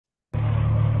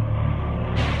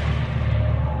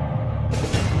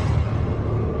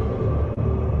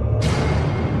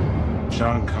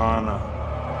John Connor.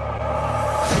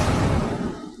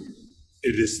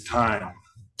 It is time.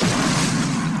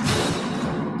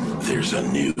 There's a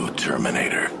new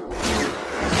Terminator.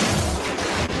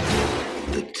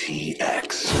 The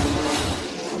TX.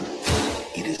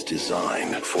 It is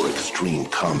designed for extreme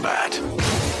combat.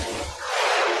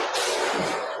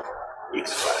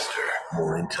 It's faster,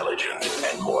 more intelligent,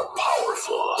 and more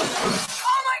powerful. Oh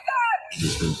my God! It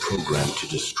has been programmed to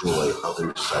destroy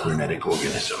other cybernetic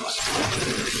organisms.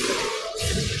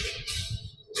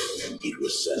 It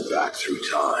was sent back through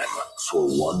time for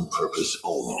one purpose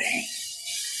only.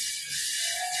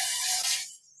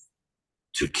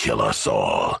 To kill us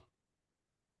all.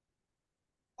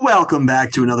 Welcome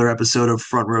back to another episode of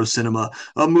Front Row Cinema,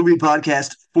 a movie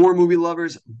podcast for movie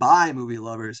lovers by movie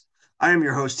lovers. I am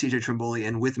your host, TJ Trimboli,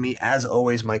 and with me, as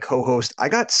always, my co-host. I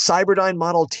got Cyberdyne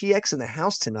Model TX in the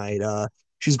house tonight.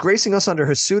 She's gracing us under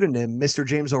her pseudonym, Mr.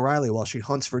 James O'Reilly, while she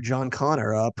hunts for John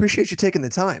Connor. Appreciate you taking the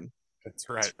time. That's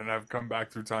right, and I've come back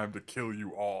through time to kill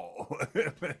you all.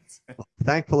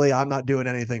 Thankfully, I'm not doing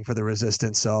anything for the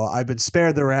resistance, so I've been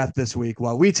spared the wrath this week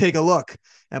while we take a look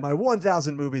at my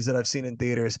 1,000 movies that I've seen in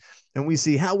theaters, and we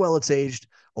see how well it's aged,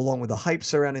 along with the hype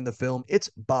surrounding the film, its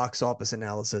box office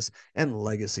analysis, and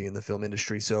legacy in the film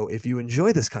industry. So if you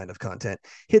enjoy this kind of content,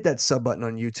 hit that sub button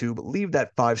on YouTube, leave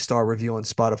that 5-star review on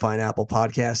Spotify and Apple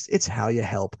Podcasts. It's how you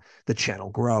help the channel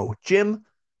grow. Jim,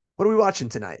 what are we watching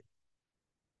tonight?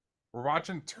 We're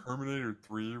watching Terminator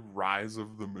 3 Rise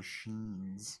of the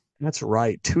Machines. That's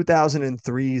right.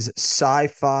 2003's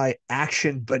sci-fi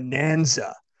action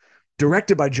bonanza.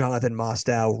 Directed by Jonathan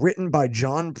Mostow, written by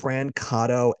John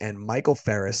Brancato and Michael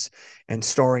Ferris, and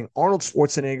starring Arnold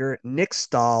Schwarzenegger, Nick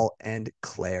Stahl, and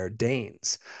Claire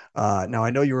Danes. Now,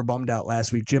 I know you were bummed out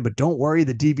last week, Jim, but don't worry.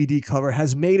 The DVD cover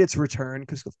has made its return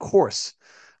because, of course,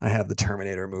 I have the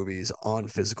Terminator movies on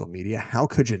physical media. How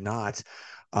could you not?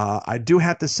 I do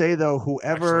have to say, though,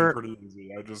 whoever... Actually, pretty easy.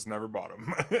 I just never bought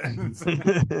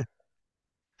them.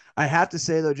 I have to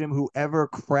say, though, Jim, whoever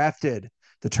crafted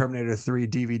the Terminator 3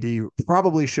 DVD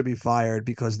probably should be fired,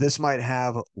 because this might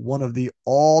have one of the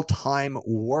all-time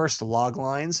worst log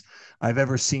lines I've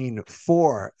ever seen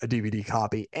for a DVD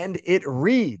copy. And it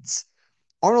reads,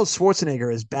 Arnold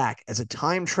Schwarzenegger is back as a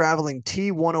time-traveling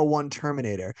T-101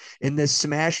 Terminator in this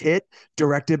smash hit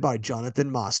directed by Jonathan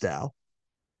Mostow.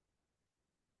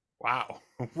 Wow.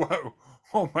 Whoa.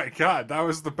 Oh my God. That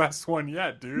was the best one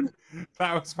yet, dude.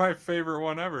 That was my favorite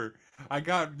one ever.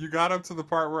 You got up to the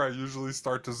part where I usually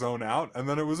start to zone out, and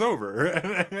then it was over.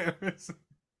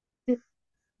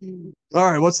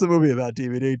 All right, what's the movie about,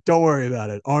 DVD? Don't worry about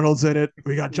it. Arnold's in it.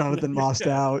 We got Jonathan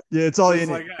Mostow. Yeah, it's all you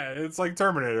need. It's like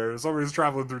Terminator. Somebody's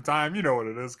traveling through time. You know what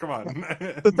it is. Come on.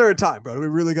 The third time, bro. Do we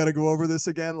really got to go over this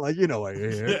again? Like, you know why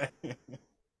you're here. Yeah.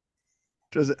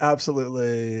 Just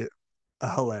absolutely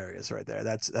hilarious right there.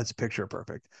 That's picture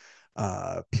perfect.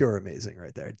 Pure amazing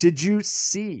right there. Did you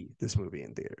see this movie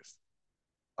in theaters?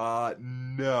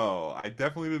 No, I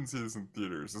definitely didn't see this in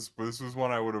theaters. This was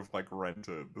one I would have like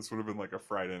rented. This would have been like a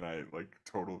Friday night like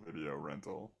total video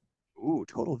rental. Ooh,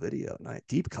 total video. Nice.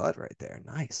 Deep cut right there.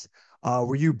 Nice.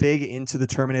 Were you big into the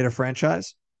Terminator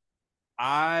franchise?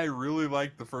 I really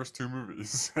liked the first two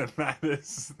movies, and that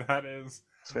is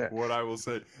what I will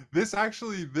say.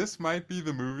 This might be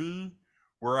the movie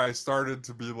where I started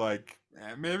to be like,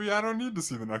 maybe I don't need to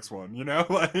see the next one, you know?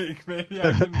 Like, maybe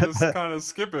I can just kind of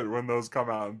skip it when those come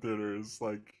out in theaters.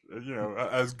 Like, you know,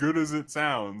 as good as it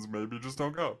sounds, maybe just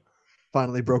don't go.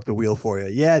 Finally broke the wheel for you.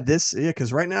 Yeah,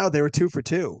 because right now they were 2 for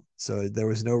 2. So there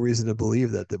was no reason to believe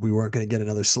that we weren't going to get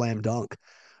another slam dunk.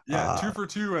 Yeah, 2 for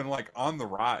 2 and like on the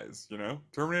rise, you know?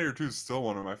 Terminator 2 is still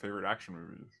one of my favorite action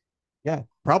movies. Yeah,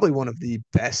 probably one of the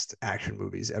best action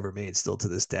movies ever made still to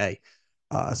this day.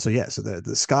 So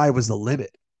the sky was the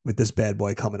limit with this bad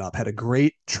boy coming up. Had a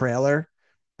great trailer.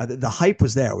 The hype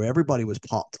was there where everybody was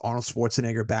pumped. Arnold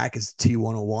Schwarzenegger back as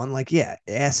T-101. Like, yeah,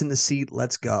 ass in the seat,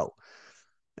 let's go.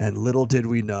 And little did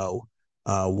we know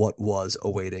what was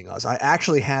awaiting us. I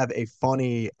actually have a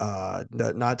funny,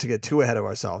 not to get too ahead of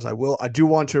ourselves. I do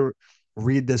want to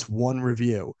read this one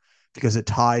review because it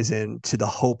ties into the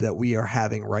hope that we are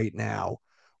having right now,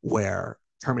 where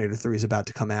Terminator 3 is about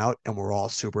to come out and we're all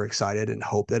super excited and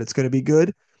hope that it's going to be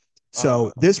good.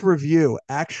 So this review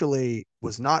actually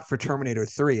was not for Terminator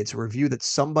 3. It's a review that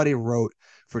somebody wrote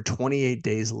for 28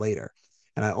 Days Later.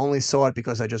 And I only saw it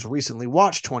because I just recently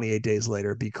watched 28 Days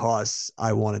Later because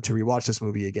I wanted to rewatch this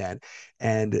movie again.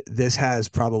 And this has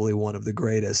probably one of the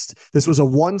greatest. This was a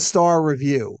 1-star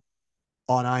review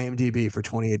on IMDb for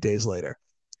 28 Days Later.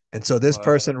 And so this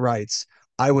person writes,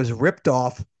 I was ripped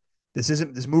off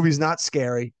This movie's not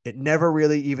scary. It never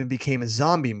really even became a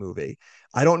zombie movie.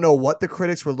 I don't know what the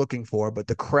critics were looking for, but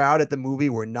the crowd at the movie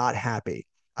were not happy.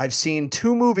 I've seen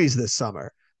two movies this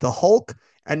summer, The Hulk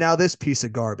and now this piece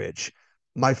of garbage.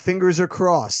 My fingers are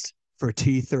crossed for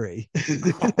T3.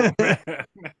 Oh man,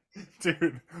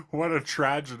 dude, what a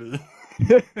tragedy.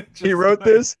 he Just wrote like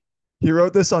this. He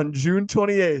wrote this on June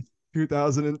 28th,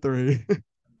 2003.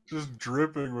 just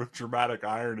dripping with dramatic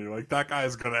irony. Like that guy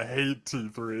is gonna hate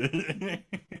T3.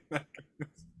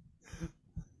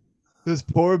 This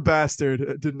poor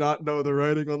bastard did not know the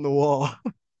writing on the wall.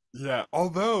 Yeah,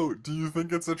 although, do you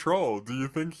think it's a troll? Do you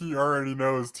think he already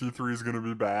knows T3 is gonna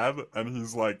be bad? And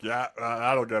he's like, yeah,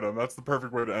 that'll get him. That's the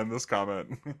perfect way to end this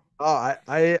comment. Oh,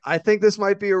 I think this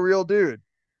might be a real dude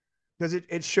because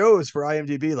it shows for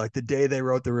IMDb like the day they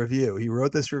wrote the review. He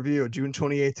wrote this review June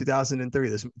 28th, 2003.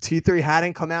 This T3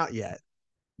 hadn't come out yet.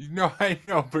 I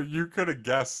know, but you could have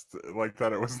guessed like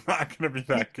that it was not gonna be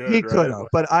that good, He right? could have,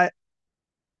 but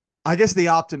I guess the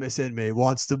optimist in me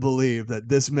wants to believe that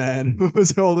this man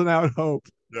was holding out hope.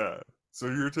 Yeah. So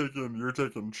you're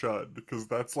taking Chud because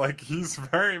that's like he's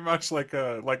very much like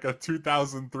a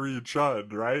 2003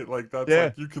 Chud, right? Like that's Yeah.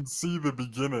 like you can see the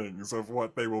beginnings of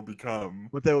what they will become.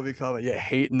 What they will become. Yeah,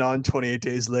 hating on 28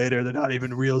 Days Later. They're not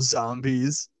even real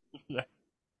zombies. Yeah.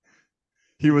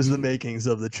 He was the makings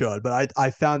of the Chud. But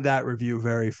I found that review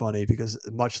very funny because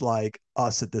much like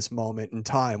us at this moment in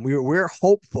time, we're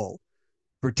hopeful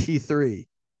for T3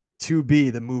 to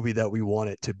be the movie that we want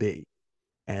it to be.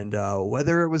 And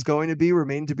whether it was going to be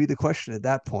remained to be the question at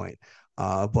that point.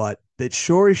 But it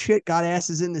sure as shit got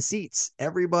asses in the seats.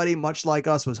 Everybody, much like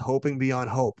us, was hoping beyond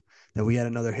hope that we had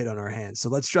another hit on our hands. So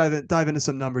let's dive into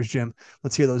some numbers, Jim.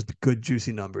 Let's hear those good,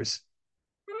 juicy numbers.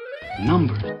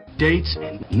 Numbers, dates,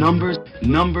 and numbers,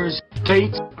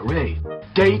 dates, array,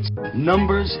 dates,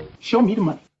 numbers. Show me the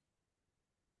money.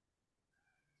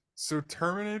 So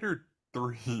Terminator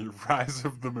 3 Rise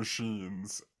of the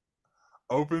Machines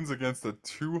opens against a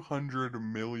 $200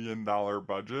 million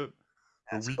budget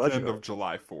the That's weekend budget. of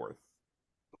July 4th.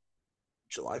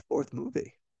 July 4th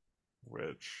movie.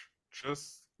 Which,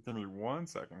 just give me 1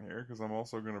 second here, because I'm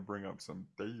also going to bring up some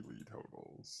daily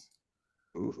totals.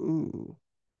 Ooh.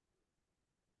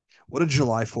 What a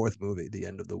July 4th movie, The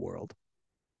End of the World.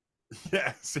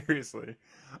 Yeah, seriously.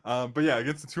 But yeah,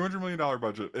 against a $200 million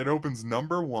budget, it opens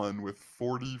number one with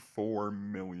 $44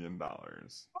 million.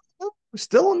 We're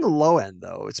still on the low end,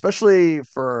 though, especially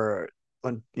for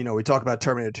when we talk about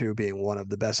Terminator 2 being one of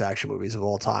the best action movies of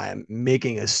all time,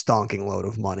 making a stonking load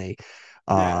of money.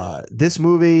 Yeah. This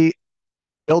movie,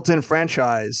 built-in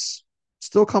franchise,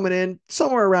 still coming in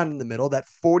somewhere around in the middle. That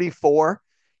 44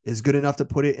 is good enough to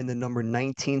put it in the number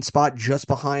 19 spot, just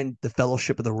behind The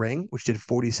Fellowship of the Ring, which did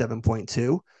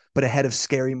 47.2, but ahead of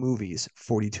Scary Movies,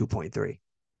 42.3.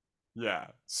 Yeah.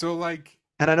 So like,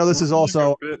 And I know this we're is being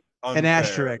also a bit an unfair.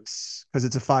 asterisk because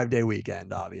it's a 5-day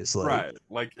weekend, obviously. Right.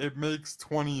 Like it makes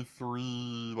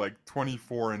 23, like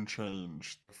 24 and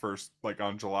change the first, like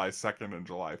on July 2nd and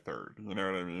July 3rd. You know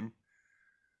what I mean?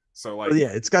 So like, But yeah,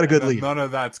 it's got a good and then lead. none of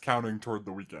that's counting toward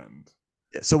the weekend.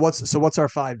 Yeah, so what's our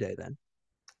 5-day then?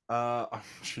 Oh,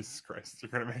 Jesus Christ,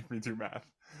 you're gonna make me do math.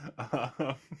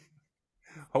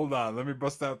 Hold on, let me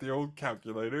bust out the old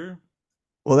calculator.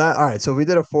 Well, all right. So we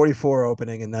did a 44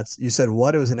 opening, and you said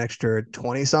what? It was an extra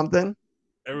 20 something.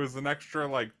 It was an extra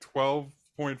like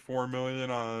 12.4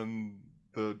 million on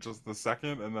just the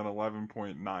second, and then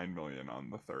 11.9 million on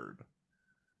the third.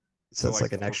 So it's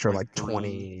like an extra like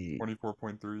 20,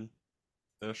 24.3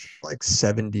 ish. like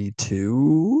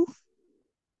 72,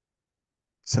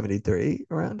 73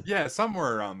 around. Yeah,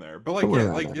 somewhere around there. But like, Somewhere yeah,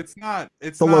 around like there. it's not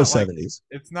The low like 70s.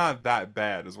 it's not that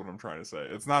bad, is what I'm trying to say.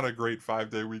 It's not a great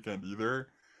 5-day weekend either,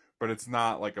 but it's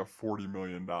not like a $40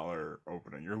 million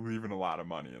opening. You're leaving a lot of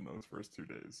money in those first 2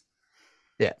 days.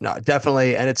 Yeah, no,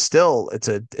 definitely, and it's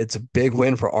a big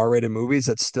win for R-rated movies.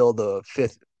 That's still the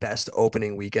fifth best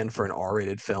opening weekend for an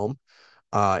R-rated film.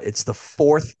 It's the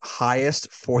fourth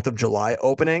highest 4th of July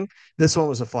opening. This one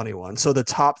was a funny one. So the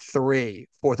top 3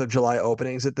 4th of July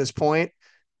openings at this point,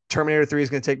 Terminator 3 is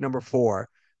going to take number 4.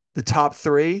 The top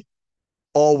 3,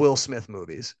 all Will Smith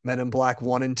movies: Men in Black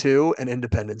 1 and 2, and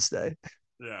Independence Day.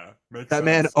 Yeah, makes That sense.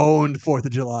 man owned 4th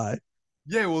of July.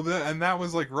 Yeah, well, and that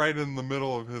was like right in the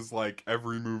middle of his like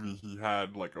every movie he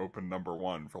had like open number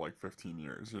one for like 15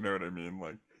 years. You know what I mean?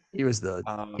 Like He was the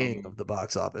king of um the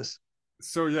box office.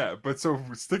 so yeah, but so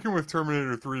sticking with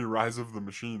Terminator 3 Rise of the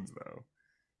Machines though,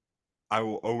 I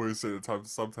will always say the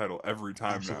subtitle every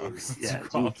time now Absolutely. because Yeah, you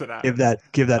called it out. give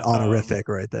that Um honorific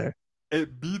right there.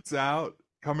 it beats out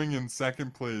Coming in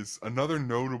second place, another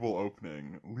notable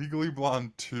opening, Legally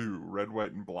Blonde 2, Red,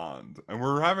 White, and Blonde. And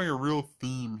we're having a real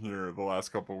theme here the last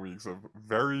couple of weeks of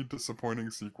very disappointing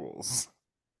sequels.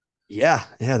 Yeah,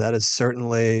 that is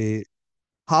certainly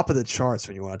top of the charts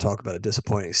when you want to talk about a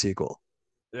disappointing sequel.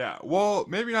 Yeah, well,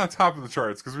 maybe not top of the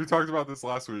charts, because we talked about this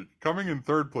last week. Coming in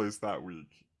third place that week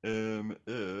in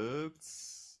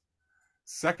its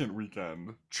second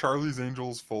weekend, Charlie's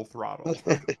Angels Full Throttle.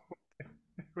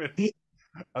 With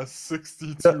a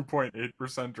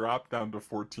 62.8% drop down to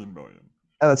 14 million.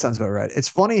 Oh, that sounds about right. It's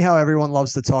funny how everyone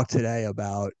loves to talk today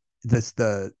about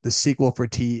the sequel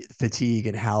fatigue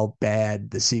and how bad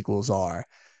the sequels are.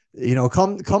 You know,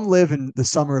 come live in the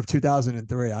summer of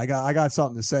 2003. I got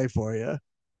something to say for you.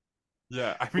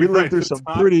 Yeah, I We mean, lived right, through the some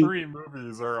top pretty three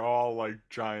movies are all like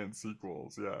giant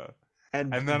sequels, yeah.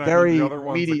 and And then I mean the very other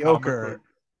one's a comic mediocre. book.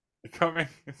 Coming,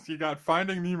 you got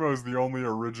Finding Nemo is the only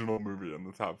original movie in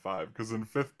the top five, because in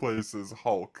fifth place is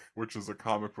Hulk, which is a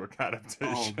comic book adaptation.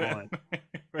 Oh boy.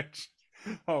 Which,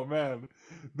 oh man,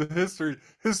 the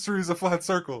history is a flat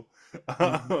circle.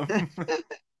 Mhm.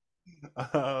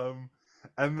 Um,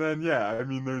 and then yeah, I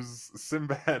mean, there's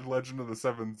Sinbad: Legend of the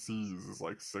Seven Seas is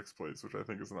like sixth place, which I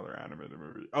think is another animated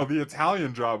movie. Oh, The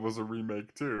Italian Job was a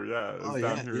remake too. Yeah, Oh it's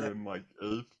down yeah, here yeah. in like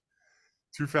eighth.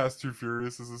 Too Fast, Too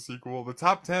Furious is a sequel. The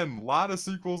top 10, a lot of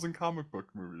sequels and comic book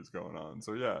movies going on.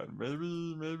 So yeah,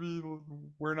 maybe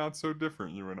we're not so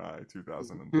different, you and I,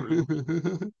 2003.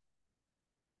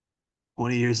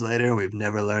 20 years later, we've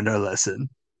never learned our lesson.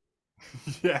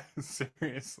 Yeah,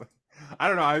 seriously. I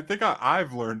don't know. I think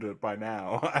I've learned it by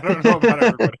now. I don't know about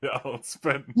everybody else,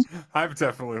 but I've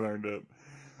definitely learned it.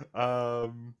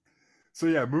 So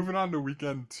yeah, moving on to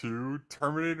weekend two,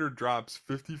 Terminator drops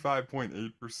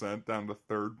 55.8% down to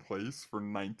third place for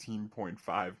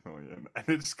 19.5 million. And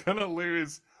it's gonna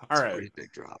lose. All It's a right. pretty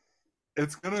big drop.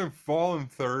 It's gonna fall in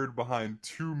third behind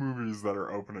two movies that are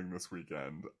opening this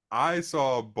weekend. I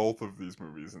saw both of these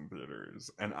movies in theaters,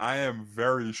 and I am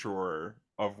very sure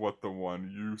of what the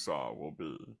one you saw will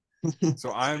be.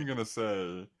 So I'm gonna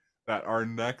say that our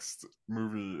next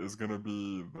movie is gonna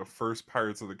be the first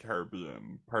Pirates of the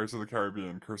Caribbean, Curse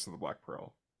of the Black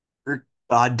Pearl. You're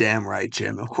goddamn right,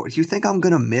 Jim. Of course. You think I'm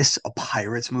gonna miss a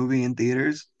Pirates movie in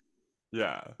theaters?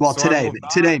 Yeah. Well, So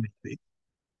today maybe.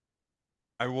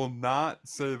 I will not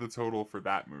say the total for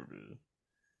that movie.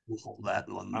 We'll hold that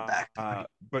on the Uh, back. uh,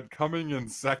 but coming in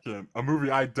second, a movie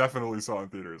I definitely saw in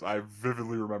theaters. I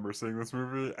vividly remember seeing this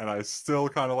movie, and I still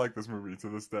kind of like this movie to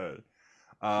this day.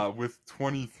 With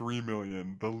 23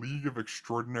 million, The League of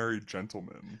Extraordinary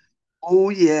Gentlemen. Oh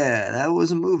yeah, that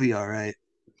was a movie, all right.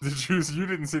 You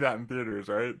didn't see that in theaters,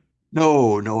 right?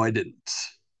 No, I didn't.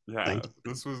 Yeah, Thank you.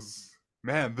 this was,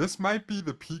 man, this might be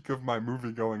the peak of my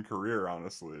movie going career,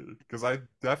 honestly, because I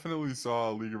definitely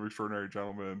saw League of Extraordinary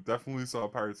Gentlemen, definitely saw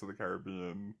Pirates of the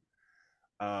Caribbean.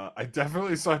 I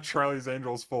definitely saw Charlie's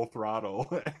Angels Full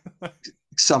Throttle.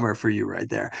 Summer for you right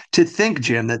there. To think,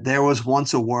 Jim, that there was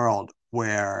once a world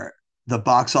where the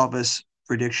box office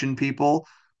prediction people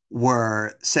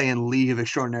were saying League of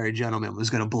Extraordinary Gentlemen was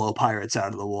going to blow Pirates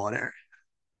out of the water.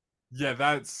 Yeah,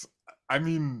 I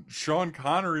mean, Sean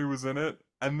Connery was in it,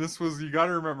 and this was, you got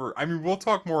to remember, I mean, we'll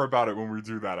talk more about it when we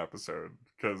do that episode,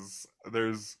 because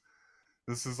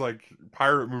this is like,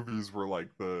 pirate movies were like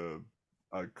the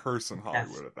curse in Yes.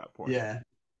 Hollywood at that point. Yeah.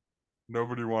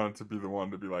 Nobody wanted to be the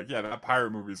one to be like, yeah, that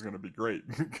pirate movie is going to be great.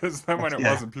 Because then when it Yeah.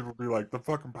 wasn't, people would be like, the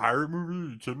fucking pirate movie?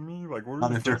 Are you kidding me? Like, what are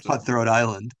Not you after thinking? Cutthroat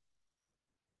Island.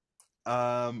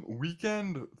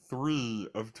 Weekend three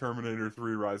of Terminator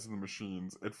 3 Rise of the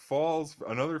Machines. It falls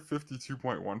another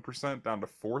 52.1% down to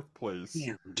fourth place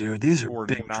Damn, dude, these are for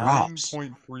big drops.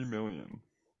 9.3 million.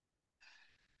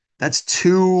 That's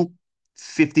two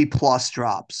 50 plus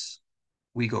drops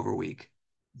week over week.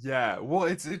 Yeah, well,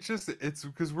 it's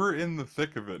because we're in the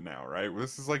thick of it now, right?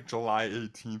 This is like July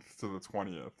 18th to the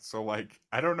 20th. So like,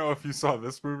 I don't know if you saw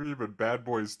this movie, but Bad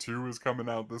Boys 2 is coming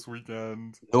out this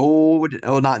weekend. No,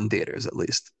 not in theaters at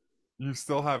least. You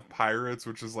still have Pirates,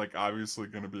 which is like obviously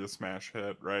going to be a smash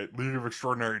hit, right? League of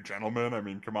Extraordinary Gentlemen. I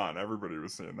mean, come on, everybody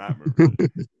was seeing that movie.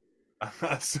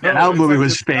 Yeah, So that it's movie like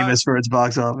was famous for its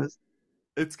box office.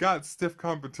 it's got stiff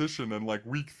competition, and like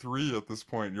week three at this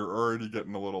point, you're already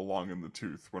getting a little long in the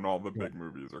tooth when all the Yeah. big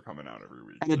movies are coming out every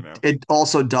week, And you know? it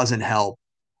also doesn't help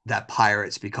that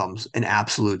Pirates becomes an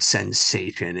absolute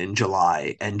sensation in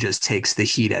July and just takes the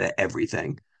heat out of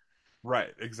everything.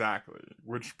 Right, exactly.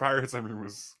 Which Pirates, I mean,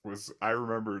 was I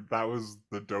remember that was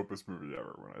the dopest movie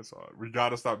ever when I saw it. We got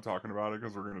to stop talking about it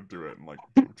because we're gonna do it in like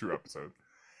two episodes.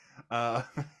 Uh,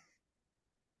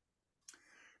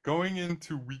 Going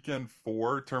into weekend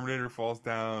four, Terminator falls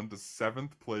down to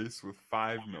seventh place with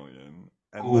 5 million.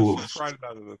 And let's Ooh, just write it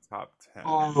out of the top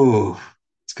 10. ooh,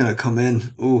 it's gonna come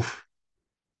in. Ooh,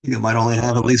 you might only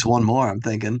have at Uh, least one more. I'm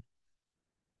thinking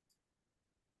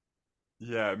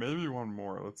yeah, maybe one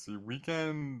more. Let's see.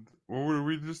 Weekend, what would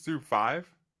we just do? Five?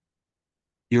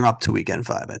 you're up to weekend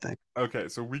five, I think. Okay,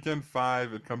 so weekend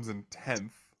five, it comes in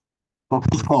 10th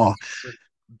with Oh,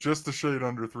 just a shade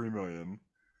under 3 million.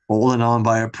 holding on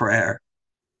by a prayer.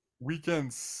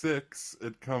 Weekend six,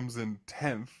 it comes in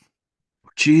 10th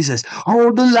Jesus,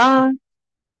 hold the line.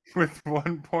 with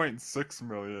 1.6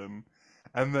 million.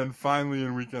 And then finally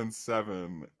in weekend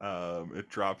seven, it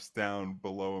drops down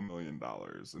below $1 million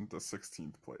into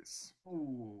 16th place.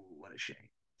 Ooh, what a shame.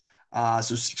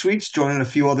 So 6 weeks, joining a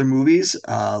few other movies.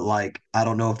 Like I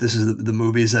don't know if this is the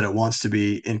movies that it wants to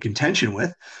be in contention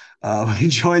with. He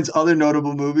joins other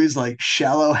notable movies like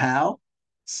Shallow Hal,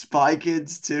 Spy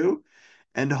Kids 2,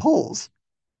 and Holes.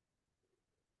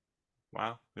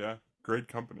 Wow, yeah, great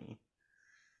company.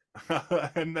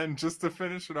 And then just to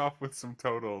finish it off with some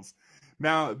totals.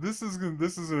 Now, this is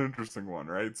an interesting one,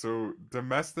 right? So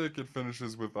domestic it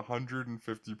finishes with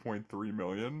 150.3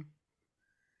 million,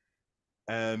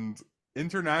 and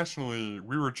internationally,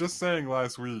 we were just saying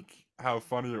last week how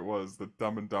funny it was that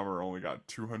Dumb and Dumber only got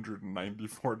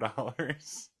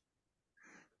 $294,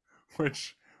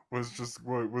 which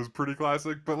was pretty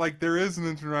classic. But like, there is an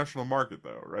international market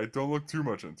though, right? Don't look too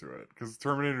much into it because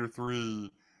Terminator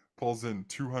 3 pulls in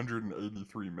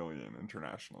 283 million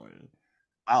internationally.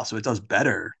 Wow, so it does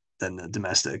better than the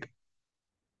domestic.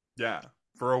 Yeah,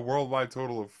 for a worldwide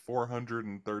total of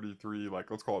 433, like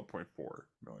let's call it point 0.4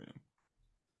 million.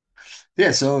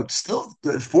 Yeah, so still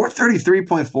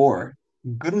 433.4,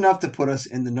 good enough to put us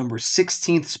in the number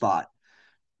 16th spot,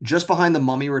 just behind The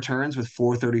Mummy Returns with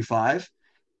 435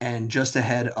 and just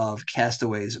ahead of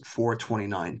Castaway's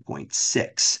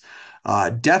 429.6.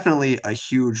 Definitely a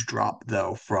huge drop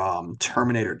though from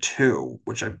Terminator 2,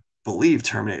 which I believe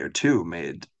Terminator 2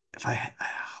 made if I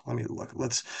let me look.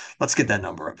 Let's get that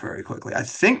number up very quickly. I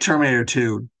think Terminator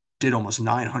 2 did almost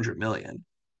 900 million.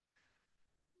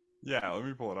 Yeah, let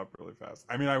me pull it up really fast.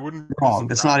 I mean, I wouldn't be Wrong.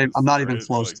 That's not even, I'm surprised, not even right?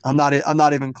 close. Like, I'm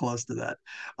not even close to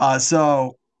that.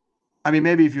 So I mean,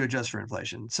 maybe if you adjust for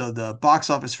inflation. So the box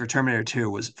office for Terminator 2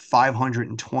 was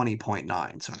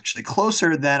 520.9. So actually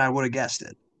closer than I would have guessed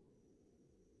it.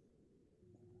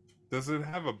 does it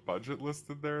have a budget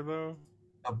listed there though?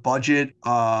 A budget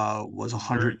was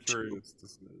I'm very curious to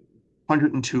see.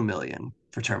 102 million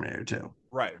for Terminator 2.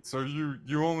 Right. So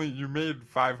you made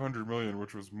 500 million,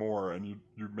 which was more, and you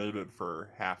made it for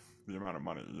half the amount of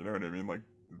money. You know what I mean? Like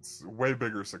it's way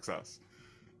bigger success.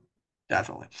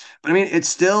 Definitely. But I mean, it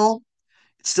still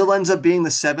ends up being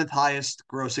the seventh highest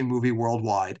grossing movie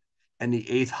worldwide and the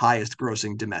eighth highest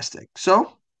grossing domestic.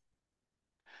 So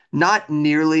not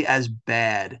nearly as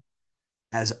bad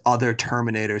as other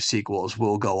Terminator sequels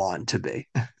will go on to be.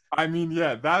 I mean,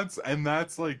 yeah, that's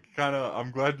like kind of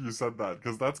I'm glad you said that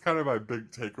because that's kind of my big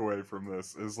takeaway from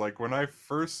this is like when I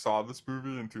first saw this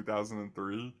movie in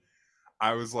 2003,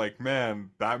 I was like,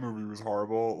 man, that movie was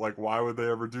horrible. Like, why would they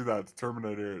ever do that to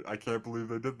Terminator? I can't believe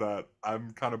they did that.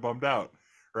 I'm kind of bummed out,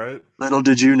 right? Little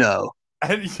did you know.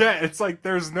 And yeah, it's like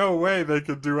there's no way they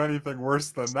could do anything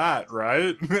worse than that,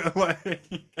 right? Like,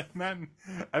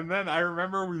 and then I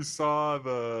remember we saw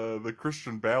the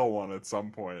Christian Bale one at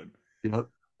some point. Yep.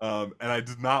 And I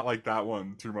did not like that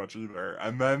one too much either.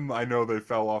 And then I know they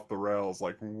fell off the rails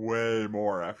like way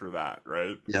more after that,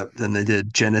 right? Yep. Then they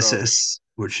did So Genesis,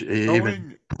 which even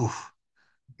going oof,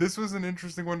 this was an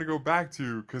interesting one to go back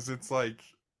to because it's like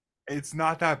it's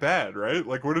not that bad, right?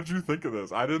 Like, what did you think of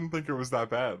this? I didn't think it was that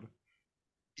bad.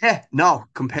 yeah, no,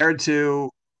 compared to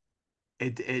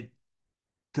it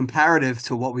comparative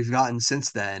to what we've gotten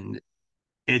since then,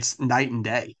 it's night and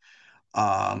day.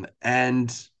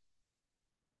 And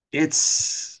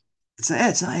it's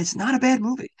not a bad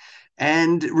movie.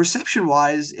 And reception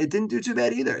wise, it didn't do too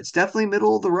bad either. It's definitely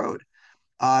middle of the road.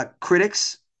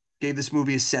 Critics gave this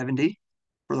movie a 70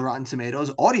 for the Rotten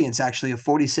Tomatoes. Audience actually a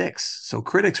 46. So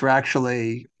critics were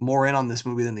actually more in on this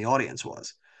movie than the audience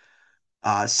was.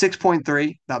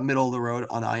 6.3, about middle of the road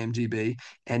on IMDb,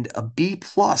 and a B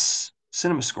plus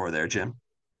cinema score there, Jim.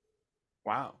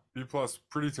 Wow, B plus,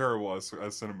 pretty terrible as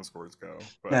cinema scores go.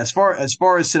 Yeah, But as far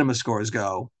as cinema scores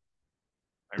go,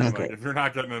 I mean, not like, great. if you're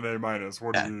not getting an A minus,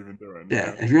 what are Yeah, you even doing? You yeah.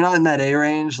 know? If you're not in that A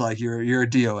range, like you're a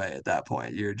DOA at that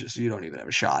point. You don't even have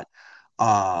a shot.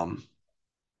 Um,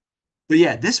 but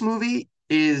yeah, this movie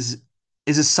is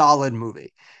a solid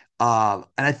movie. And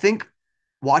I think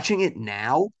watching it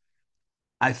now,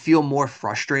 I feel more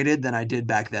frustrated than I did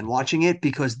back then watching it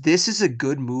because this is a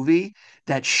good movie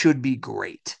that should be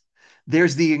great.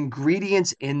 There's the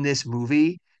ingredients in this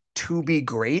movie to be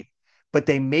great, but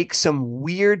they make some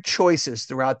weird choices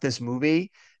throughout this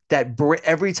movie that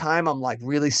every time I'm like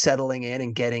really settling in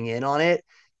and getting in on it,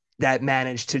 that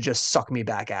managed to just suck me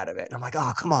back out of it. And I'm like,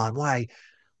 oh, come on, why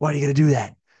are you gonna do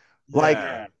that? Like,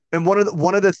 Yeah. and one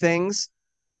of the things,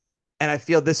 and I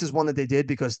feel this is one that they did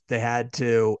because they had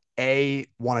to A,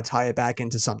 want to tie it back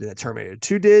into something that Terminator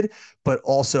 2 did, but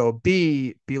also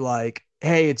B, be like,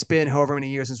 hey, it's been however many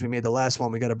years since we made the last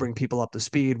one. We got to bring people up to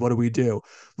speed. What do we do?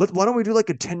 Why don't we do like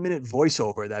a 10-minute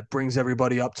voiceover that brings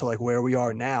everybody up to like where we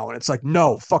are now? And it's like,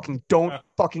 no, fucking don't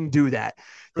fucking do that.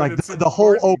 But Like it's the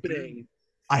whole important, dude. opening,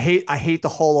 I hate the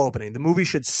whole opening. The movie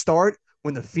should start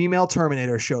when the female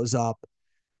Terminator shows up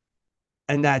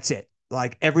and that's it.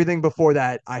 Like everything before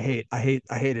that, I hated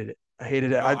it. I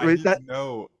hated it. No, I I need that to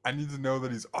know. I need to know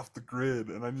that he's off the grid,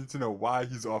 and I need to know why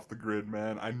he's off the grid,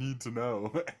 man. I need to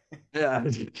know. yeah, I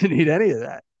didn't need any of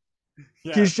that.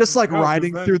 Yeah, He's just like no, because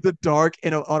riding through then, the dark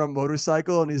on a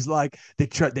motorcycle, and he's like, they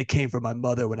came for my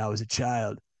mother when I was a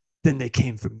child. Then they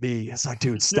came for me. It's like,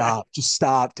 dude, yeah, stop, just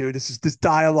stop, dude. This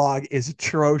dialogue is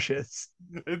atrocious.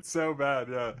 it's so bad.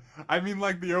 Yeah, I mean,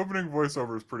 like the opening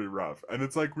voiceover is pretty rough, and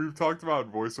it's like we've talked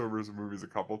about voiceovers in movies a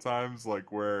couple times,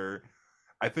 like where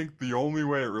I think the only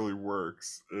way it really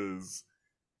works is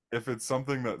if it's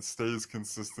something that stays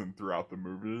consistent throughout the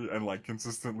movie and like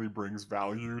consistently brings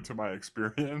value to my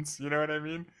experience, you know what I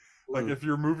mean? Like Mm. if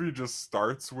your movie just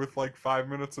starts with like 5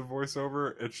 minutes of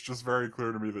voiceover, it's just very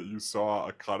clear to me that you saw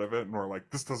a cut of it and were like,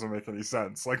 this doesn't make any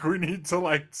sense. Like we need to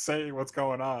like say what's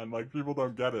going on. Like people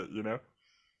don't get it, you know?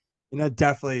 And that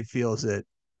definitely feels it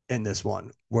in this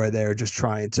one, where they're just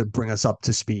trying to bring us up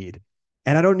to speed.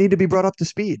 And I don't need to be brought up to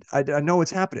speed. I know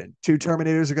what's happening. Two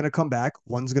Terminators are going to come back.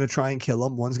 One's going to try and kill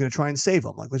him. One's going to try and save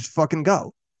him. Like, let's fucking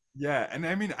go. Yeah, and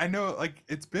I mean, I know like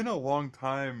it's been a long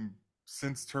time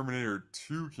since Terminator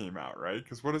 2 came out, right?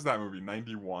 Because what is that movie?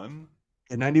 91?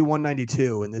 In 91,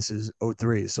 92, and this is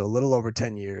 '03, so a little over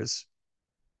 10 years.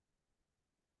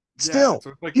 Yeah, Still, so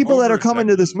it's like people that over are a coming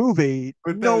to this decade. movie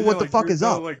But know then, yeah, what the like fuck you is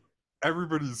know, up. like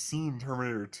everybody's seen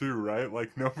Terminator 2, right?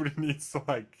 Like nobody needs to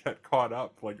like get caught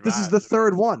up like This is that, the you know?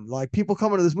 third one. Like people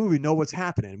coming to this movie know what's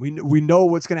happening. We know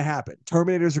what's going to happen.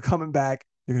 Terminators are coming back.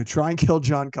 They're going to try and kill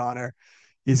John Connor.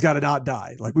 He's got to not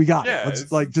die. Like we got it. Yeah,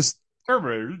 Let's like it's just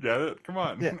Terminator. You get it. Come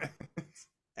on. yeah.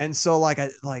 And so like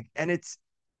and it's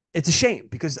a shame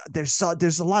because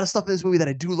there's a lot of stuff in this movie that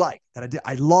I do like that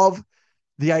I love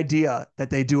the idea that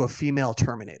they do a female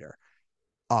Terminator.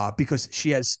 Because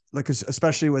she has like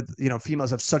especially with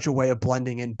females have such a way of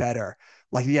blending in better.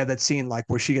 Like yeah, that scene like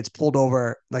where she gets pulled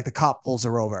over, like the cop pulls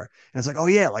her over, and it's like oh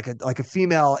yeah, like a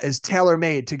female is tailor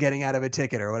made to getting out of a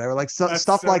ticket or whatever, like That's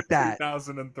stuff so like that.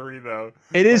 2003 though.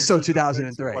 It is Like so she just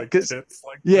makes her 2003 like because tits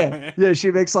like yeah, giant. yeah,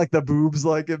 she makes like the boobs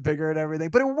like get bigger and everything,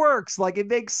 but it works. Like it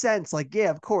makes sense. Like yeah,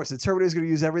 of course, the Terminator's going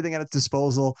to use everything at its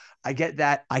disposal. I get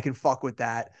that. I can fuck with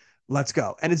that. Let's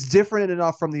go. And it's different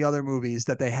enough from the other movies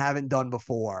that they haven't done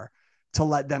before to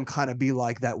let them kind of be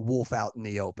like that wolf out in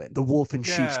the open, the wolf in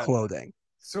sheep's Yeah. clothing.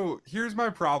 So here's my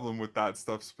problem with that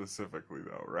stuff specifically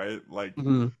though, right? Like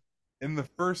Mhm. in the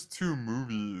first two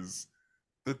movies,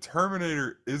 the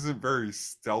Terminator isn't very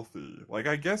stealthy. Like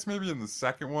I guess maybe in the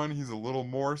second one he's a little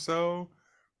more so,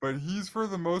 but he's for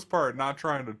the most part not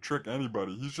trying to trick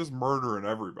anybody. He's just murdering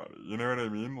everybody. You know what I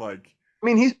mean? Like I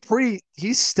mean,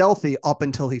 he's stealthy up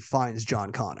until he finds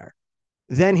John Connor.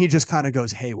 Then he just kind of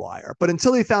goes haywire. But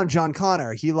until he found John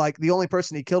Connor, he like the only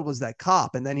person he killed was that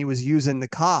cop, and then he was using the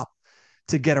cop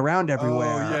to get around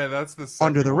oh everywhere yeah, that's the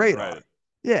under second the one, radar. right?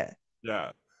 Yeah.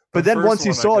 Yeah. The But then first once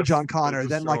he one, I saw guess John they Connor,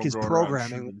 just then show like him his going around programming,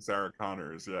 shooting Sarah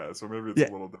Connors. Yeah, so maybe it's a yeah,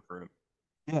 little different.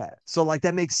 yeah. So like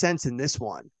that makes sense in this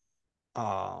one.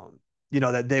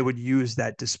 That they would use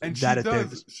And that at their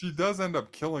she does end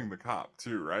up killing the cop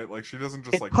too, right? Like she doesn't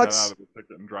just it like get out cuts of the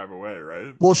ticket and drive away,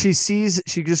 right? well, she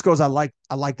just goes, I like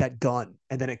that gun,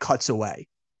 and then it cuts away.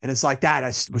 And it's like that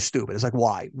was stupid. It's like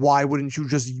why? Why wouldn't you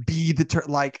just be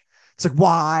like it's like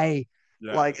why?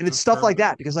 Yeah, Like and it's just stuff like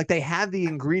that Terminator. because like they have the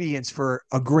ingredients for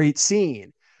a great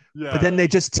scene, but then Yeah. they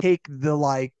just take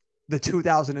the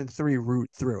 2003 route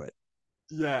through it.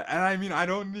 Yeah, and I mean I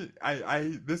don't need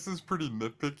I this is pretty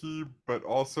nitpicky, but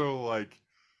also like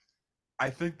I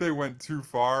think they went too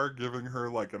far giving her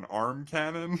like an arm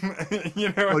cannon. You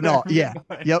know Oh what I no, mean? yeah.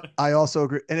 Yep, I also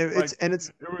agree. And Like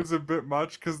it's it was a bit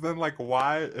much because then like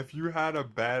why if you had a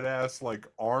badass like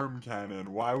arm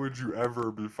cannon, why would you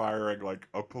ever be firing like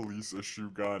a police issue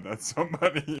gun at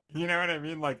somebody? You know what I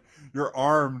mean? Like your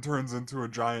arm turns into a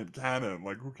giant cannon.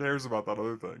 Like who cares about that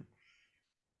other thing?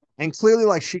 And clearly,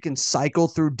 like she can cycle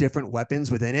through different weapons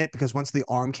within it because once the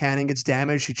arm cannon gets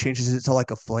damaged, she changes it to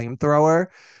like a flamethrower.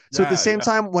 So at the Yeah, same yeah,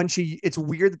 time, it's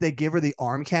weird that they give her the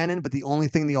arm cannon, but the only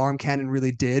thing the arm cannon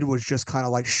really did was just kind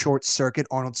of like short circuit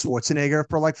Arnold Schwarzenegger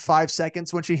for like 5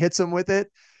 seconds when she hits him with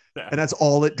it. yeah. And that's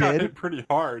all He it got did. hit pretty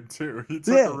hard too. He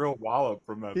took a Yeah. real wallop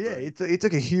from that Yeah. thing. It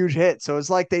took a huge hit. So it's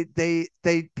like they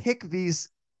pick these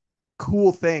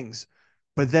cool things,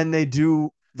 but then they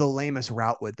do the lamest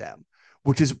route with them,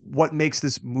 which is what makes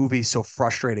this movie so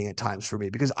frustrating at times for me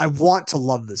because I want to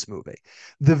love this movie.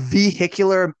 The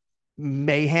vehicular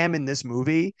mayhem in this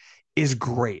movie is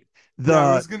great. Yeah, I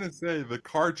The was gonna say the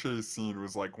car chase scene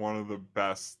was like one of the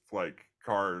best like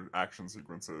car action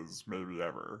sequences maybe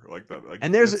ever. Like that, like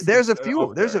and it's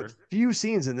up there's a there. few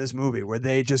scenes in this movie where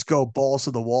they just go balls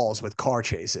to the walls with car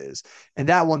chases, and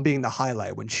that one being the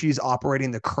highlight when she's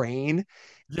operating the crane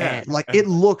Yeah, and like and it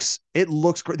looks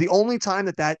great. The only time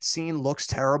that scene looks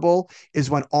terrible is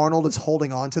when Arnold is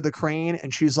holding on to the crane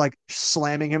and she's like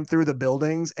slamming him through the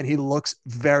buildings and he looks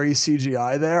very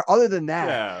CGI there. Other than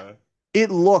that, yeah,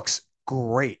 it looks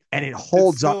great and it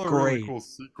it's holds up still a really great. cool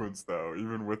sequence though,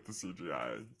 even with the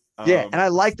CGI. Yeah, and I The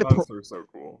like stunts are so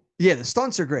cool. yeah, the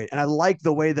stunts are great and I like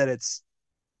the way that it's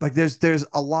like there's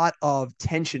a lot of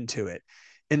tension to it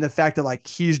in the fact that like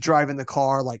he's driving the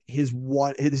car, like his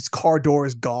car door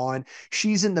is gone.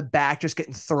 She's in the back just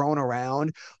getting thrown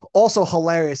around. Also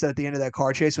hilarious that at the end of that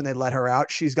car chase when they let her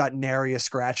out, she's got nary a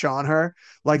scratch on her.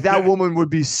 Like that Yeah, woman would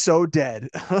be so dead.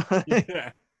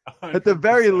 yeah, At the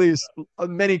very 100%. least,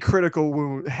 many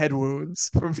head wounds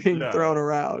from being Yeah. thrown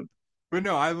around. But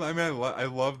no, I mean, I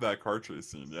love that car chase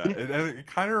scene. Yeah, Yeah. and it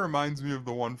kind of reminds me of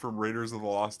the one from Raiders of the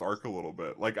Lost Ark a little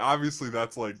bit. Like, obviously,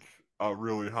 that's like a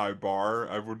really high bar.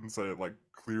 I wouldn't say it like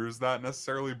clears that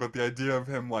necessarily, but the idea of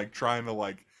him like trying to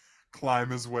like climb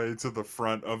his way to the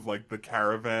front of like the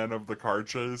caravan of the car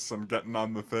chase and getting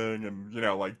on the thing and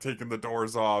like taking the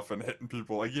doors off and hitting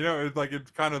people, like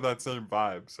it's kind of that same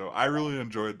vibe. So I really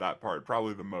enjoyed that part,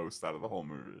 probably the most out of the whole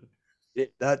movie.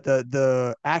 That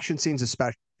the action scenes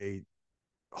especially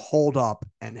hold up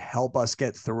and help us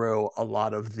get through a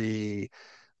lot of the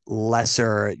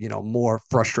lesser, more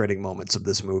frustrating moments of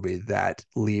this movie that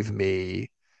leave me,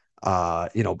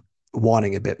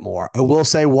 wanting a bit more. I will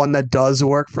say one that does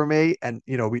work for me, and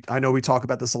I know we talk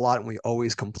about this a lot, and we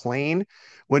always complain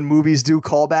when movies do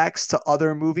callbacks to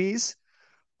other movies.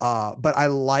 But I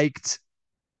liked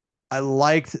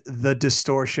the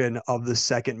distortion of the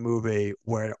second movie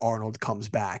where Arnold comes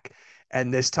back.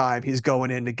 And this time he's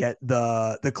going in to get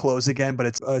the clothes again, but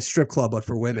it's a strip club, but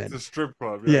for It's women. a strip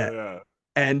club, yeah, Yeah. yeah,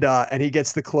 yeah. And he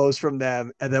gets the clothes from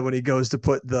them, and then when he goes to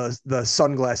put the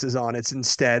sunglasses on, it's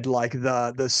instead like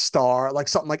the star, like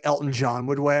something like Elton John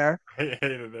would wear. I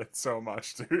hated it so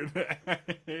much, dude. I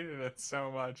hated it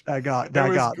so much. It That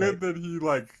was got me. good that he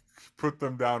like put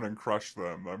them down and crushed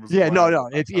them. I was Yeah, no, glad that no.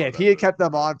 that's how it If he had ended. kept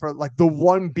them But on for like the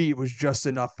one beat was just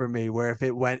enough for me. Where if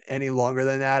it went any longer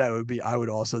than that, I would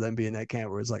also then be in that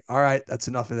camp where it's like, all right, that's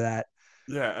enough of that.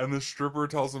 yeah, and the stripper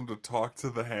tells him to talk to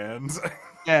the hands.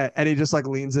 Yeah, and he just like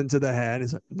leans into the hand.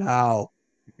 He's like, now.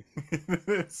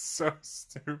 It's so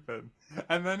stupid.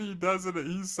 And then he does it.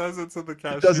 He says it to the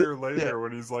He does it. cashier Yeah. later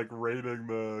when he's like raiding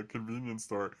the convenience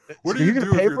store. What So do you're you gonna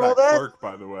do if pay you're for all that that? clerk,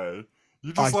 by the way?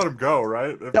 You I just let him go,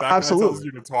 right? If Yeah, that guy tells absolutely.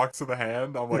 you to talk to the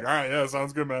hand, I'm Yeah. like, all right, yeah,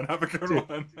 sounds good, man. Have a good Dude,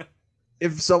 one.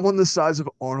 if someone the size of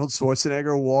Arnold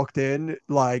Schwarzenegger walked in,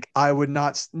 like I would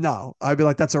not. No, I'd be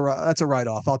like, that's a write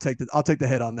off. I'll take the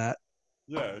hit on that.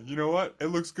 Yeah, you know what? It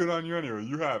looks good on you anyway.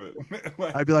 You have it.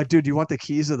 I'd be like, dude, do you want the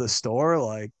keys of the store?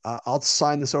 Like, I'll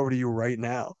sign this over to you right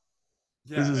now.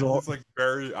 This Yeah, is and all. he's like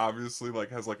very obviously like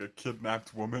has like a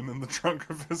kidnapped woman in the trunk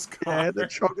of his Yeah, car. in the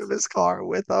trunk of his car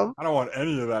with him. I don't want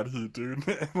any of that heat, dude.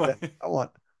 Yeah, Like,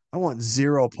 I want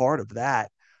zero part of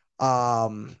that.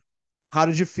 Um, how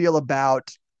did you feel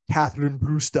about Catherine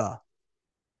Brewster?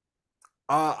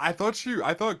 I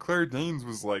thought Claire Danes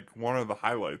was like one of the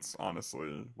highlights,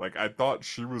 honestly. Like I thought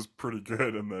she was pretty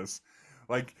good in this.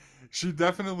 Like she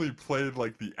definitely played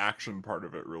like the action part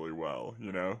of it really well,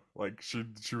 you know? Like she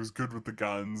was good with the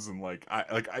guns and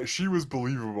she was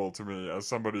believable to me as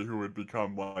somebody who would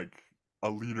become like a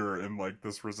leader in like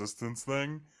this resistance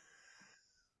thing.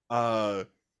 Uh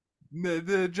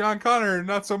the John Connor,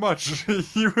 not so much.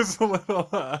 He was a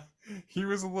little, he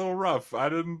was a little rough. I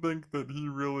didn't think that he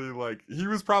really like. He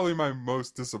was probably my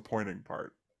most disappointing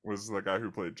part. Was the guy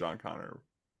who played John Connor.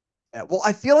 Yeah, well,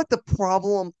 I feel like the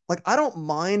problem, like I don't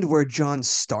mind where John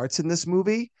starts in this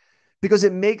movie because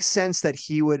it makes sense that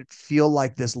he would feel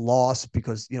like this loss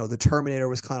because the Terminator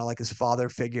was kind of like his father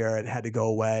figure and had to go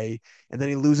away, and then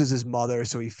he loses his mother,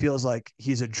 so he feels like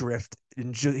he's adrift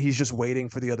and he's just waiting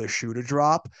for the other shoe to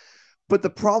drop. But the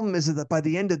problem is that by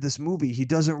the end of this movie, he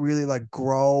doesn't really like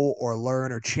grow or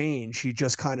learn or change. He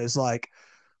just kind of is like,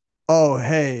 oh,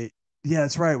 hey, yeah,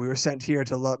 that's right. We were sent here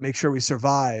to make sure we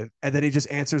survive. And then he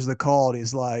just answers the call and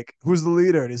he's like, who's the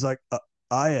leader? And he's like,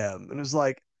 I am. And it's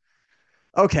like,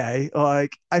 okay,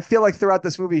 like I feel like throughout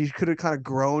this movie, he could have kind of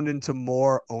grown into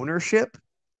more ownership.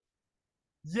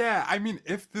 Yeah, I mean,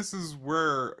 if this is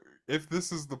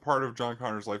the part of John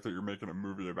Connor's life that you're making a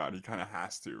movie about, he kind of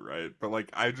has to, right? But like,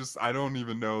 I don't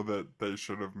even know that they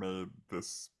should have made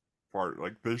this part.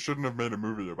 Like, they shouldn't have made a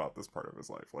movie about this part of his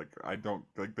life. Like, I don't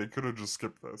like they could have just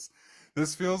skipped this.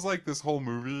 This feels like this whole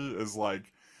movie is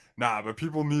like, nah, but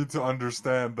people need to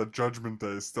understand that Judgment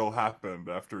Day still happened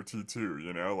after T2,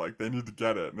 you know? Like, they need to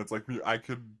get it. And it's like, I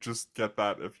could just get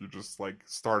that if you just, like,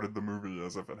 started the movie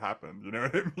as if it happened. You know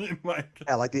what I mean? Like,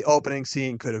 Yeah, like the opening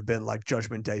scene could have been like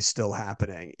Judgment Day still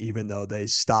happening, even though they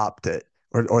stopped it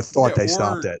or yeah, thought they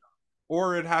stopped it.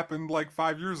 or it happened like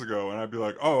 5 years ago, and I'd be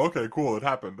like, oh, okay, cool, it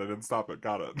happened. They didn't stop it.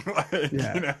 Got it. Like,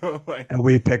 Yeah. like, And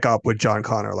we pick up with John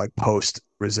Connor like post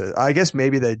resist. I guess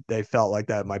maybe they felt like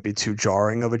that might be too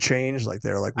jarring of a change. Like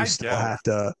they're like, we I still guess. have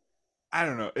to. I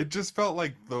don't know. It just felt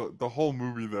like the whole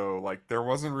movie though, like there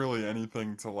wasn't really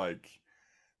anything to like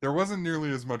there wasn't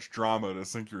nearly as much drama to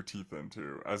sink your teeth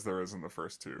into as there is in the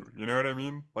first two. You know what I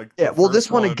mean? Like Yeah, the well, this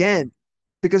first one one, again,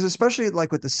 because especially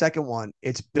like with the second one,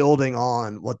 it's building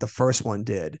on what the first one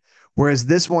did. Whereas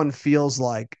this one feels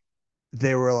like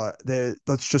they were they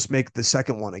let's just make the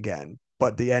second one again,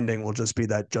 but the ending will just be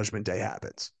that Judgment Day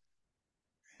happens.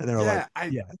 And they were like, yeah,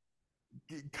 I yeah,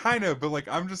 kind of, but like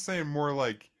I'm just saying more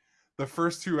like the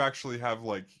first two actually have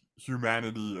like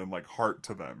humanity and like heart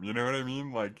to them. You know what I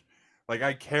mean? Like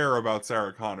I care about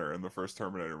Sarah Connor in the first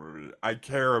Terminator movie. I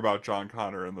care about John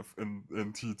Connor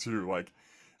in T2. Like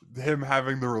him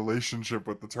having the relationship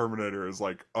with the Terminator is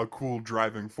like a cool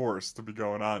driving force to be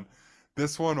going on.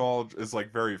 This one all is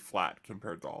like very flat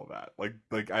compared to all that.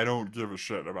 Like I don't give a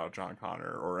shit about John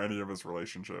Connor or any of his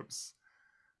relationships,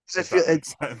 'cause if that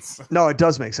makes sense. no, it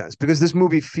does make sense because this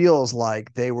movie feels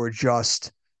like they were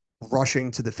just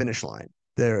rushing to the finish line.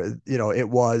 There, it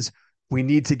was we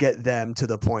need to get them to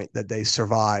the point that they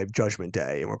survive Judgment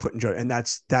Day, and we're putting and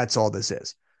that's all this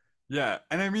is. Yeah,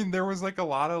 and I mean there was like a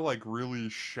lot of like really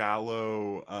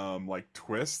shallow like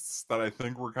twists that I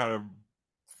think were kind of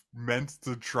meant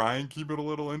to try and keep it a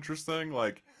little interesting.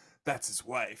 Like that's his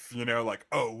wife, you know, like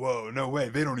oh whoa, no way,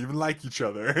 they don't even like each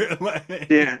other.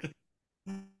 Yeah. Like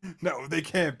no, they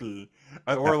can't be.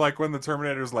 Or like when the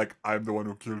Terminator's like, I'm the one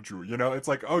who killed you. You know, it's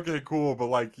like, okay, cool, but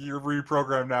like you're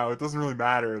reprogrammed now. It doesn't really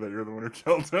matter that you're the one who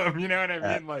killed him. You know what I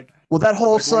mean? Well, that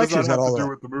whole Like what does section's that got have to all do that.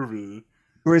 with the movie?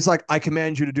 Where he's like, I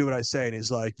command you to do what I say. And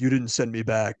he's like, you didn't send me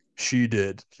back. She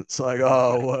did. It's like,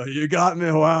 oh, well, you got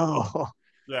me. Wow.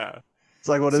 Yeah. It's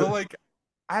like, what is So it? like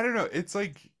I don't know. It's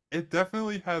like it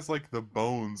definitely has like the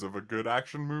bones of a good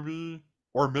action movie,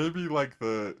 or maybe like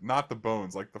the not the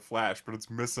bones like the Flash, but it's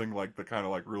missing like the kind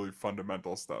of like really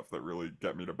fundamental stuff that really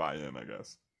get me to buy in, I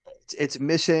guess. It's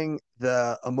missing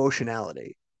the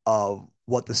emotionality of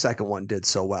what the second one did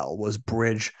so well was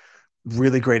bridge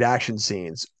really great action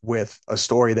scenes with a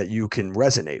story that you can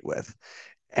resonate with.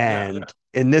 Yeah, And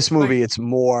in this like movie, it's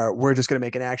more, we're just going to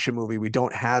make an action movie. We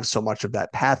don't have so much of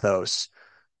that pathos,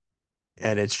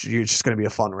 and you're just going to be a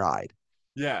fun ride.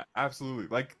 yeah, absolutely.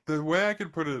 Like the way I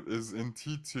could put it is in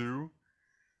T2,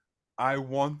 I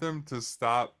want them to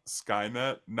stop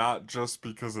Skynet, not just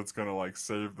because it's gonna like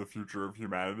save the future of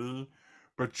humanity,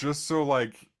 but just so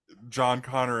like John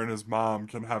Connor and his mom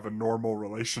can have a normal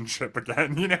relationship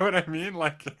again. You know what I mean?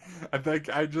 Like I think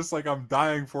I just like I'm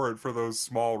dying for it for those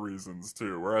small reasons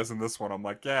too. Whereas in this one I'm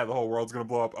like, yeah, the whole world's gonna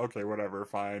blow up. Okay, whatever,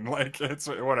 fine. Like it's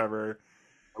whatever.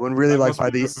 When really, That like, must by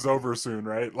mean the, this is over soon,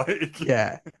 right? Like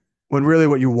yeah, when really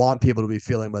what you want people to be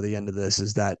feeling by the end of this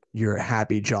is that you're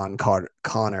happy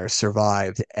Connor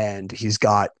survived and he's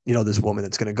got, this woman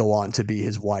that's going to go on to be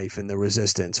his wife in the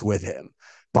resistance with him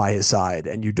by his side.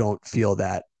 And you don't feel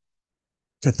that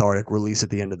cathartic release at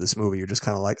the end of this movie. You're just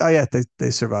kind of like, oh, yeah,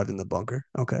 they survived in the bunker.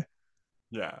 Okay.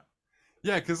 yeah.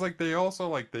 Yeah, because like they also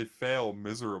like they fail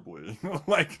miserably.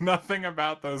 Like nothing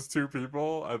about those two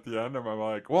people at the end. I'm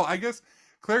like, well, I guess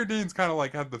Claire Danes kind of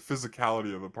like had the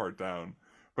physicality of the part down,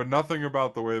 but nothing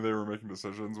about the way they were making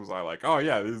decisions was I like, oh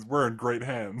yeah, we're in great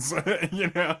hands.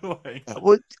 You know, like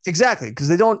Well, exactly. Because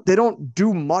they don't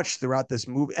do much throughout this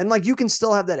movie. And like, you can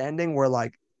still have that ending where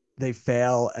like, they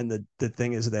fail and the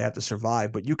thing is that they have to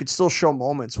survive, but you could still show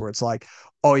moments where it's like,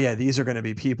 oh yeah, these are going to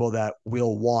be people that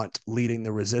we'll want leading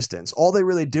the resistance. All they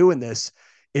really do in this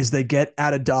is they get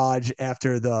out of Dodge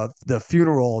after the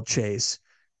funeral chase,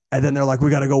 and then they're like, we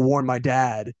got to go warn my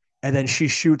dad. And then she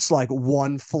shoots like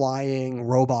one flying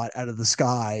robot out of the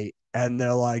sky, and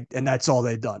they're like, and that's all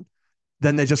they've done.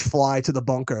 Then they just fly to the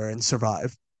bunker and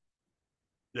survive.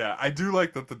 Yeah, I do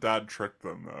like that the dad tricked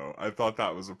them though. I thought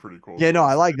that was a pretty cool Yeah, no,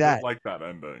 I twist. like I did that. like that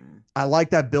ending. I like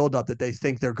that build up that they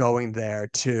think they're going there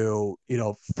to,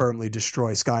 firmly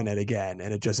destroy Skynet again.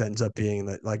 And it just ends up being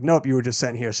that, like, nope, you were just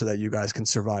sent here so that you guys can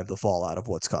survive the fallout of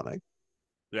what's coming.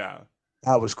 Yeah.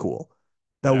 That was cool.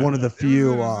 That Yeah, one of yeah. the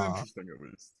few, It was interesting at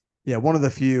least. yeah, one of the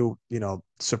few,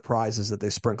 surprises that they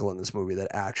sprinkle in this movie that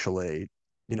actually,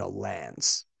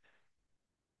 lands.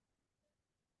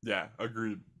 Yeah,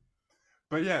 agreed.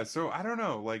 But yeah, so I don't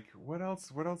know, like what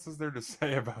else is there to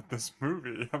say about this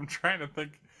movie? I'm trying to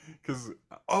think cuz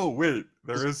oh wait,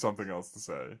 there is something else to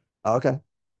say. Okay.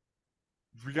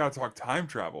 We got to talk time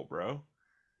travel, bro.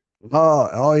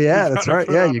 Oh We yeah, that's gotta right. put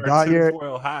Yeah, on our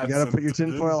tinfoil you hats got to put and your dig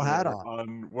in tinfoil hat here on.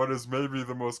 on what is maybe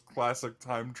the most classic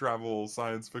time travel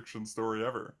science fiction story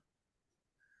ever.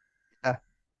 Yeah.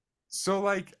 So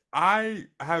like I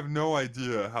have no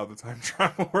idea how the time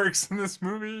travel works in this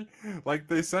movie. Like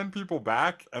they send people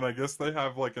back and I guess they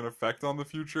have like an effect on the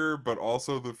future, but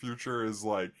also the future is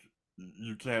like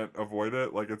you can't avoid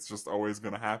it. Like it's just always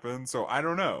going to happen. So I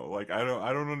don't know. Like I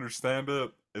don't understand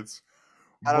it. It's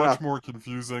I don't know. much more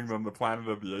confusing than the Planet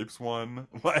of the Apes one.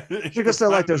 Like the Because they're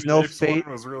like, Planet of there's the no Apes one fate.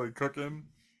 was really cooking.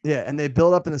 Yeah, and they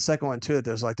build up in the second one too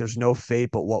that there's no fate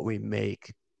but what we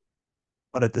make.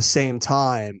 But at the same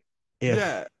time, if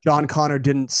Yeah, John Connor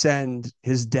didn't send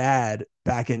his dad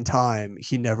back in time,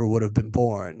 he never would have been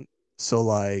born. So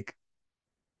like,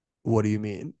 what do you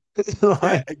mean?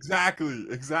 yeah, like, exactly.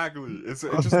 It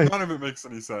just like, none of it makes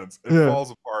any sense. It yeah.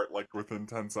 falls apart like within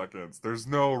 10 seconds. There's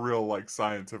no real like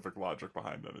scientific logic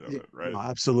behind any of Yeah, it, no, right?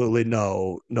 absolutely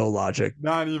no logic.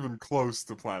 Not even close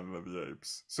to Planet of the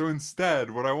Apes. So instead,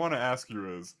 what I want to ask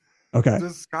you is, Okay.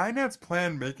 does Skynet's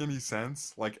plan make any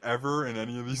sense like ever in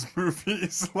any of these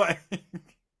movies? Like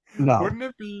No. wouldn't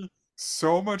it be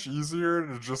so much easier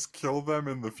to just kill them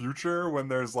in the future when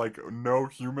there's like no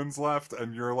humans left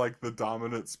and you're like the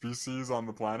dominant species on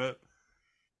the planet?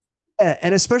 Yeah,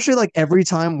 and especially like every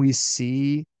time we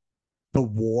see the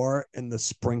war and the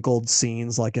sprinkled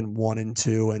scenes like in 1 and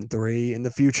 2 and 3 in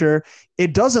the future,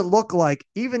 it doesn't look like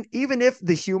even if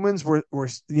the humans were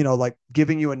like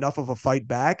giving you enough of a fight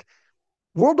back,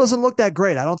 world doesn't look that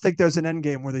great. I don't think there's an end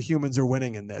game where the humans are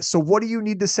winning in this. So what do you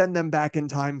need to send them back in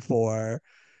time for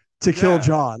to kill Yeah.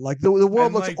 John? Like the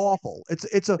world And looks like awful. if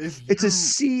It's a you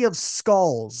sea of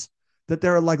skulls that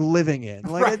they're like living in.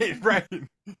 Like right.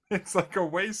 It's like a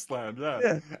wasteland, yeah.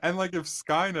 yeah. And like if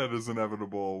Skynet is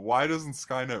inevitable, why doesn't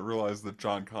Skynet realize that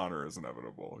John Connor is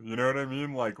inevitable? You know what I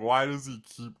mean? Like why does he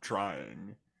keep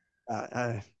trying?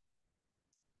 I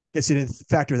guess he didn't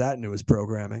factor that into his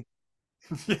programming.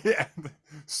 Yeah.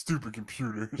 Stupid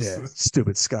computers. Yeah,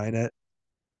 stupid Skynet,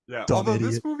 Yeah, dumb although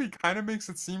this idiot. movie kind of makes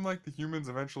it seem like the humans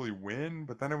eventually win,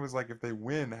 but then it was like if they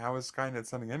win, how is Skynet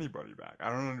sending anybody back? I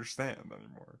don't understand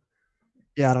anymore.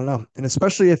 Yeah, I don't know, and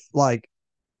especially if like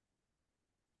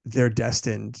they're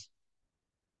destined,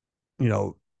 you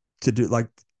know, to do like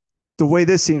the way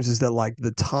this seems is that like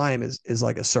the time is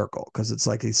like a circle because it's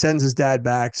like he sends his dad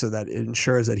back so that it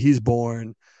ensures that he's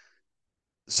born.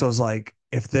 So it's like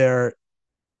if they're,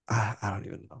 I don't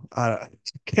even know.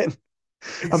 Can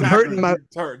I'm Exactly. hurting my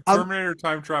I'm Terminator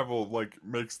time travel like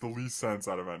makes the least sense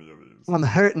out of any of these. I'm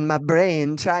hurting my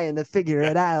brain trying to figure Yeah,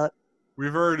 it out.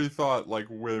 we've already thought like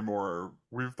way more.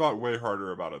 We've thought way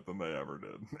harder about it than they ever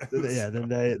did. Yeah, then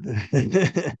So,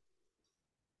 they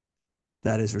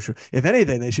that is for sure. If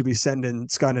anything, they should be sending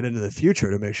Skynet into the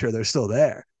future to make sure they're still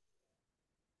there.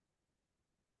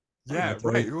 Like yeah, if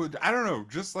right. they, I don't know.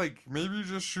 Just like maybe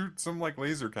just shoot some like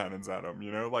laser cannons at them.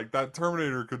 You know, like that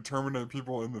Terminator could terminate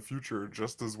people in the future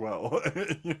just as well.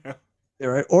 You know? yeah,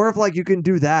 right? Or if like you can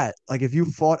do that, like if you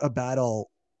fought a battle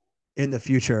in the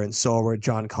future and saw where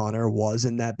John Connor was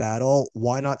in that battle,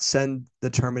 why not send the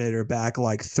Terminator back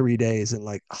like 3 days and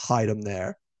like hide him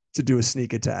there to do a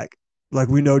sneak attack? Like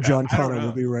we know Yeah, John I don't Connor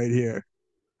will know. be right here.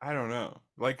 I don't know.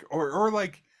 Like or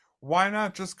like why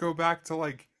not just go back to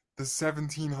like the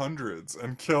 1700s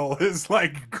and kill his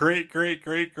like great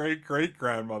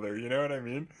grandmother, you know what I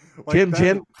mean? Like Jim,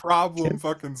 then Jim, problem Jim,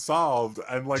 fucking solved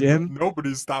and like Jim,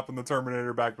 nobody's stopping the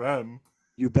Terminator back then.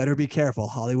 you better be careful.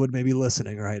 Hollywood may be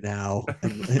listening right now,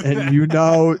 and you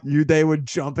know they would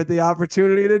jump at the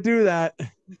opportunity to do that.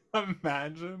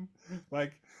 Imagine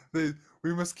like they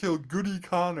we must kill Goody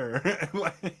Connor.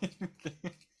 Like,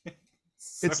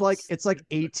 so It's like stupid.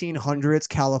 1800s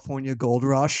California gold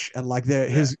rush, and like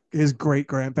Yeah, his great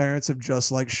grandparents have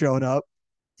just like shown up.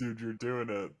 dude, you're doing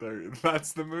it. There,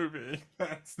 that's the movie.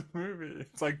 That's the movie.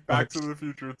 It's like Uh, Back to the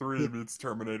Future 3 meets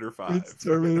Terminator it's 5.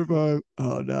 Terminator 5.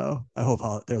 Oh no! I hope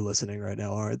they're listening right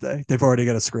now, aren't they? They've already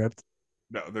got a script.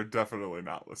 No, they're definitely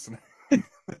not listening.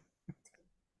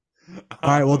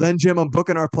 All right, well um, then, Jim, I'm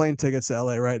booking our plane tickets to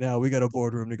LA right now. We got a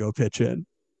boardroom to go pitch in.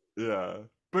 yeah.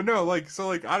 But no, like, so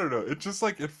like I don't know. It just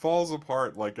like it falls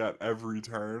apart like at every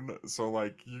turn. So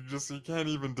like you can't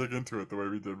even dig into it the way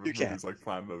we did You with can. movies like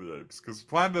Planet of the Apes. Because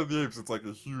Planet of the Apes, it's like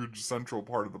a huge central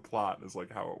part of the plot is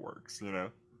like how it works, you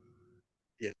know?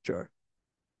 Yeah, sure.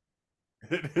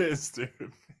 It is,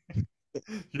 dude.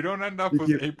 You don't end up You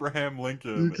with keep Abraham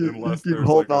you Lincoln keep you unless keep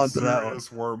there's like holding a on to that one. serious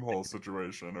wormhole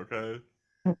situation, okay?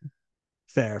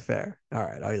 Fair, fair. All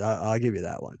right, I'll give you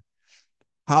that one.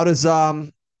 How does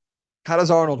um how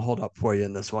does Arnold hold up for you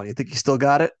in this one? You think you still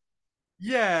got it?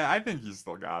 Yeah, I think he's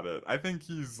still got it. I think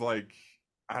he's like,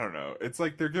 I don't know. It's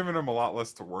like they're giving him a lot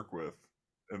less to work with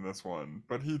in this one,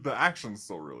 but the action's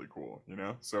still really cool, you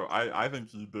know? So I think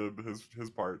he did his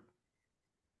part.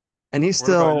 And he's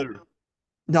What about still you?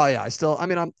 no, yeah, I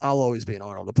mean, I'll always be an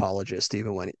Arnold apologist,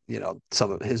 even when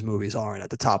some of his movies aren't at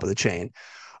the top of the chain.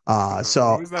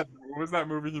 So What was that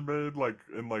movie he made like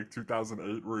in like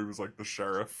 2008 where he was like the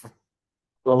sheriff?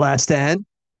 The Last Stand,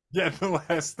 Yeah, The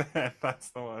Last Stand. That's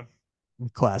the one.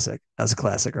 classic. That's a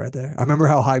classic right there. I remember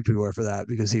how hyped we were for that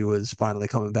because he was finally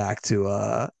coming back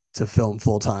to film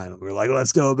full time. We were like,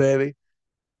 let's go, baby.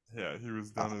 Yeah, he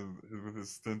was Uh, done with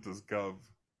his stint as Gov.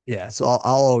 yeah, so I'll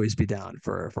always be down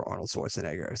for Arnold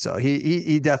Schwarzenegger. So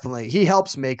he definitely he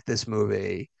helps make this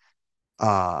movie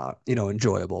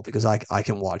enjoyable because I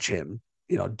can watch him,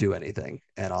 do anything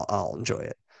and I'll enjoy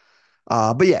it.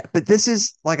 But yeah, but this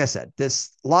is like I said,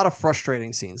 this a lot of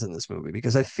frustrating scenes in this movie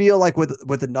because I feel like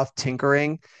with enough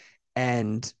tinkering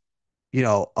and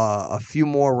a few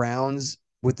more rounds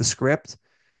with the script,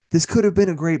 this could have been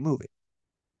a great movie.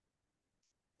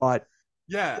 But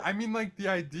Yeah, I mean, like the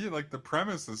idea, like the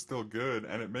premise is still good,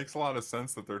 and it makes a lot of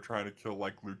sense that they're trying to kill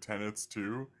like lieutenants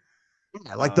too.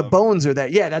 yeah, like the Um, bones are there.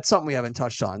 Yeah, that's something we haven't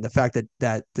touched on. The fact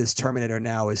that this Terminator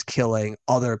now is killing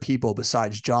other people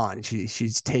besides John.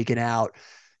 She's taken out,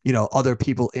 other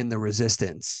people in the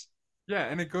resistance. yeah,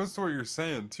 and it goes to what you're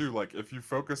saying too. Like, if you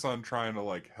focus on trying to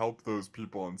like help those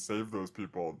people and save those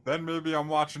people, then maybe I'm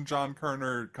watching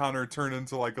Connor turn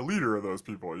into like a leader of those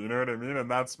people. You know what I mean? And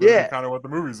that's maybe Yeah, kind of what the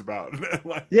movie's about.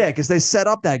 Like, yeah, because they set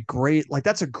up that great, like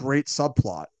that's a great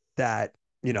subplot that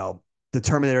the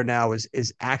Terminator now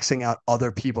is axing out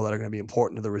other people that are going to be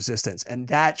important to the resistance, and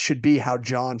that should be how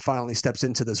John finally steps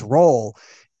into this role.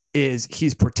 Is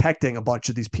he's protecting a bunch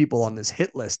of these people on this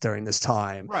hit list during this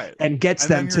time right. and gets And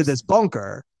them then to this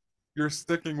bunker. you're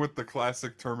sticking with the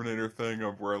classic Terminator thing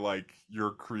of where like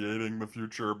you're creating the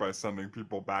future by sending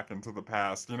people back into the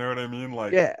past. You know what I mean?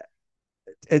 Like,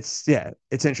 Yeah,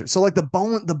 it's interesting. So like the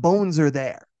bones are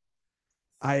there.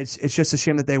 It's just a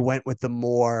shame that they went with the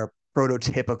more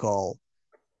prototypical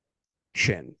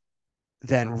shin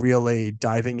than really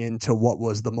diving into what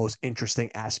was the most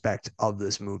interesting aspect of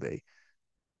this movie.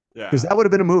 Because yeah, that would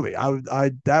have been a movie.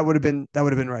 That would have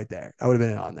been right there. I would have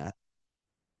been on that.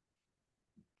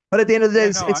 But at the end of the day, yeah.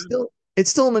 it's, No, it's still it's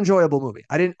still an enjoyable movie.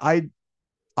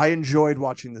 I enjoyed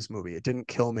watching this movie. It didn't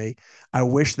kill me. I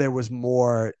wish there was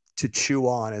more to chew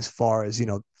on as far as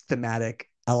thematic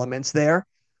elements there.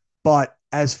 But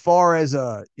as far as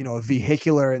a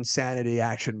vehicular insanity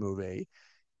action movie,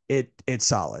 it's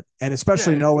solid. And yeah.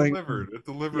 especially It knowing, delivered. It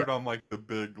yeah, delivered on like the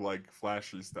big like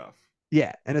flashy stuff.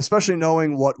 yeah, and especially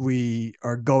knowing what we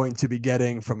are going to be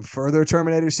getting from further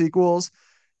Terminator sequels,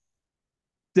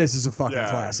 this is a fucking Yeah,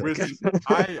 classic. which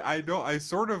I don't I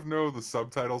sort of know the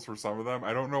subtitles for some of them.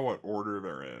 I don't know what order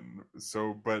they're in.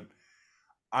 So, but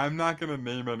I'm not gonna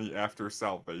name any after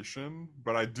Salvation,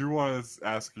 but I do want to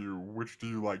ask you, which do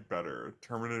you like better,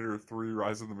 Terminator 3: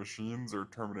 Rise of the Machines or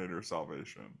Terminator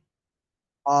Salvation?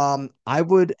 I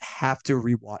would have to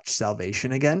rewatch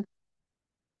Salvation again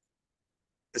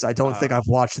because I don't think Uh, I've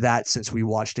watched that since we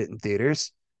watched it in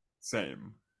theaters.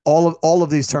 Same. All of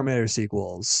these Terminator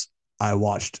sequels I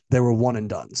watched, they were one and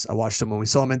dones. I watched them when we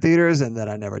saw them in theaters, and then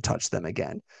I never touched them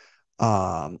again.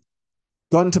 Um,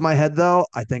 Gun to my head though,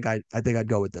 I think I'd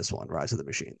go with this one, Rise of the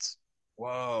Machines.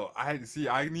 Whoa, I see.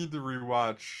 I need to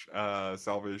rewatch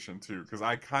Salvation too because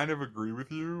I kind of agree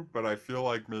with you, but I feel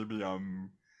like maybe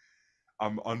I'm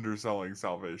underselling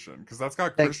Salvation because that's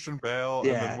got I think Christian Bale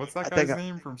and then yeah, what's that I think guy's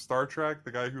name from Star Trek?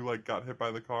 The guy who like got hit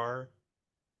by the car.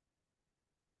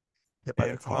 hit by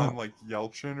the car. Anton like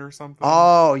Yelchin or something.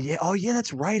 Oh yeah, oh yeah,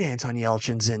 that's right. Anton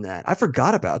Yelchin's in that. I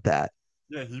forgot about that.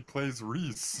 Yeah, he plays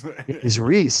Reese. Is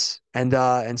Reese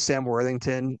and Sam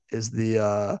Worthington is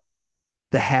the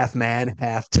half man,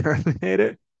 half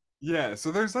Terminator. Yeah,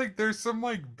 so there's some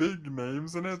like big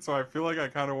names in it, so I feel like I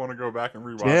kind of want to go back and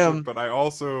rewatch it, Jim, but I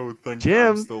also think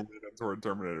I'm Jim, still leaning toward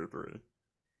Terminator 3.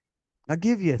 I'll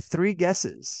give you three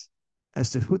guesses as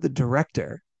to who the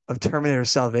director of Terminator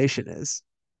Salvation is.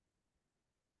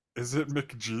 Is it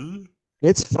McG?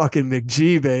 It's fucking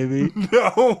McG, baby.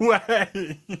 No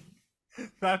way!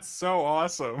 That's so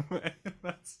awesome.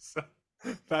 That's so,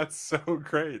 that's so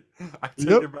great. I take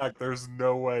Yep. it back. There's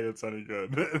no way it's any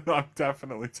good. I'm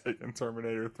definitely taking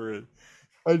Terminator 3.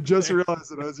 I just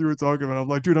realized it as you were talking about. I'm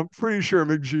like, dude, I'm pretty sure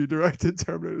McG directed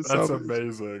Terminator That's Salvation.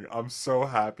 amazing. I'm so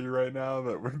happy right now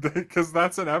that we're because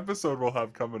that's an episode we'll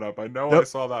have coming up. I know I Yep.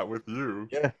 saw that with you.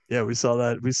 Yeah. Yeah, we saw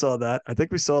that. We saw that. I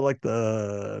think we saw like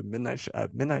the midnight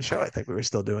show. I think we were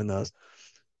still doing those.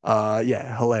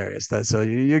 Yeah, hilarious. That so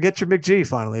you get your McG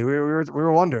finally. We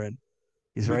were wondering.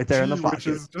 He's right there in the McG, which pocket.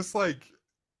 is just like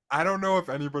I don't know if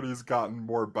anybody's gotten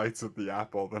more bites at the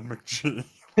apple than McG.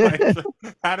 Like,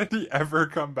 how did he ever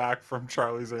come back from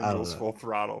Charlie's I don't Angels know. Full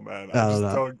Throttle, man? I I don't just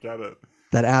know. don't get it.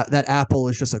 That apple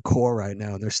is just a core right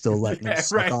now, and they're still letting him Yeah,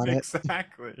 suck right, on it.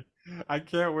 exactly. I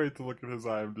can't wait to look at his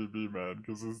IMDb, man,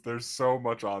 because there's so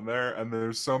much on there, and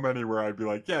there's so many where I'd be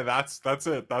like, yeah, that's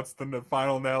it, that's the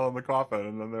final nail in the coffin,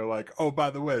 and then they're like, oh, by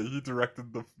the way, he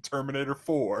directed the Terminator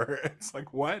 4. It's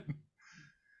like, what?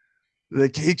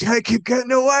 Like he can't keep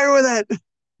getting away with it.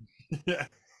 Yeah.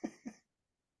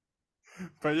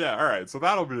 But yeah, all right, so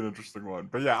that'll be an interesting one.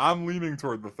 But yeah, I'm leaning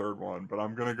toward the third one, but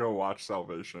I'm gonna go watch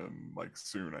Salvation like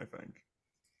soon, I think.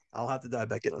 I'll have to dive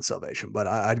back in on Salvation, but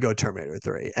I'd go Terminator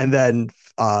 3. And then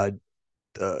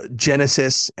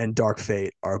Genesis and Dark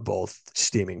Fate are both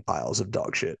steaming piles of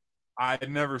dog shit. I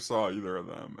never saw either of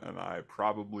them, and I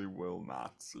probably will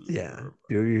not see either Yeah. of them.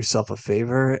 Do yourself a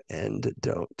favor and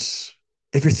don't.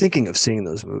 If you're thinking of seeing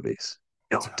those movies,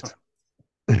 don't.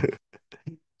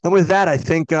 And with that, I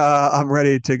think I'm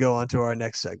ready to go on to our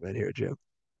next segment here, Jim.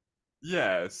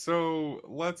 Yeah, so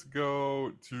let's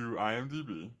go to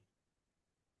IMDb.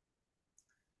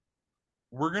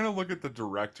 We're gonna look at the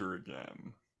director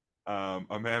again.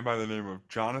 A man by the name of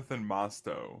Jonathan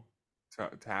Mostow.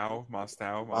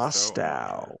 Mostow. I'm not sure.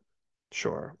 Mostow.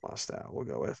 Sure, Mostow. We'll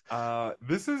go with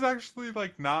This is actually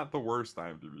like not the worst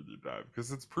IMDb deep dive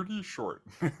because it's pretty short.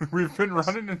 We've been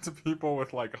running into people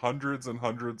with like hundreds and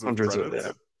hundreds of hundreds of credits.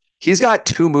 them. He's got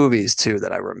two movies too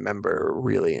that I remember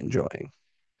really enjoying.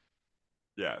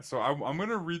 Yeah, so I'm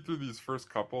gonna read through these first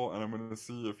couple, and I'm gonna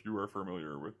see if you are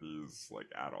familiar with these like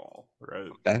at all,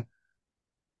 right? Okay.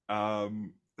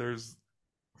 There's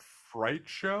Fright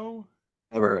Show.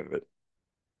 Never heard of it.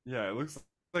 Yeah, it looks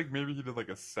like maybe he did like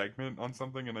a segment on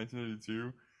something in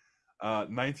 1982.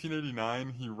 1989,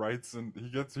 he writes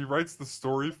the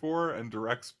story for and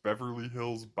directs Beverly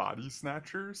Hills Body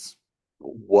Snatchers.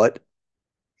 What?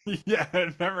 Yeah,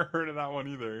 I've never heard of that one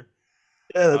either.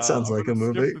 Yeah, that sounds I'm like a gonna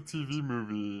movie. skip the TV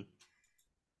movie.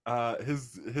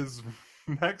 His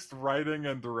next writing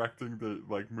and directing the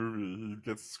like movie, he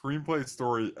gets screenplay,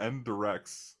 story, and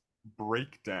directs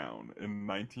Breakdown in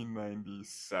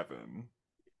 1997.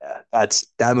 Yeah,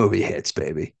 that movie hits,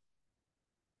 baby.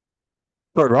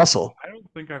 Kurt Russell. I don't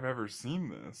think I've ever seen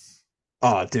this.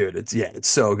 Oh, dude, it's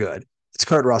so good. It's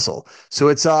Kurt Russell. So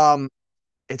it's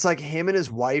like him and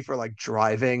his wife are like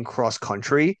driving cross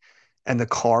country and the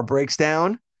car breaks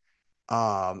down.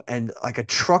 And like a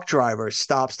truck driver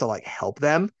stops to like help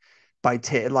them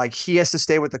like he has to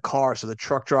stay with the car, so the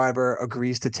truck driver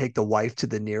agrees to take the wife to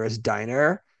the nearest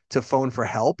diner to phone for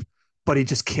help, but he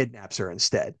just kidnaps her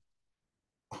instead.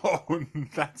 Oh,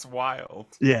 that's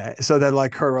wild. Yeah, so then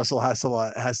like Kurt Russell has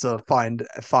to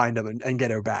find him and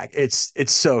get her back. It's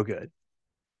so good.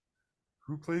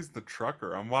 Who plays the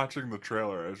trucker? I'm watching the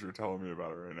trailer as you're telling me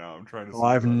about it right now. I'm trying to Well, see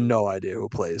I who have that is. no idea who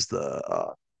plays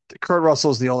the Kurt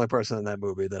Russell's the only person in that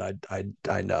movie that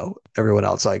I know. Everyone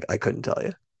else I couldn't tell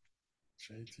you.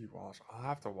 JT Walsh. I'll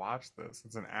have to watch this.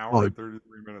 It's an hour Oh, and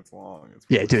 33 minutes long. It's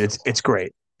yeah, probably dude, so it's long.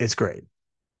 great. It's great.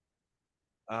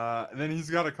 And then he's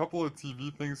got a couple of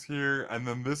TV things here, and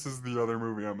then this is the other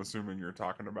movie I'm assuming you're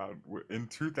talking about. In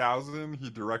 2000, he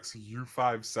directs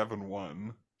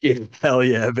U571, Yeah, hell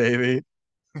yeah, baby.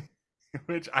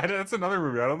 that's another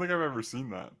movie. I don't think I've ever seen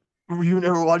that. You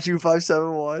never watched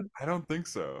U571? I don't think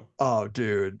so. Oh,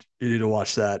 dude, you need to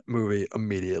watch that movie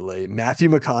immediately. Matthew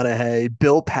McConaughey,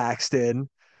 Bill Paxton,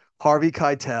 Harvey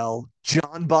Keitel,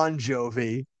 John Bon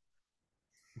Jovi,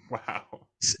 Wow.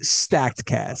 stacked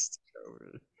cast.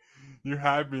 You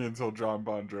had me until John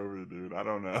Bon Jovi, dude. I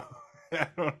don't know. I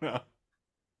don't know.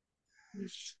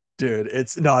 Dude,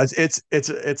 it's no,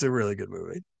 it's a really good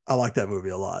movie. I like that movie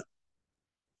a lot.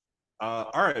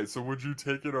 All right. So would you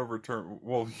take it over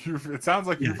Well, you. It sounds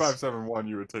like Yes. U571.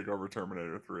 You would take over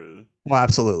Terminator 3. Well,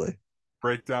 absolutely.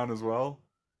 Breakdown as well.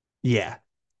 Yeah.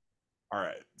 All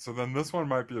right. So then this one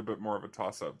might be a bit more of a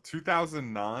toss-up.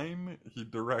 2009. He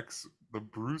directs the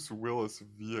Bruce Willis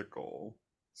vehicle,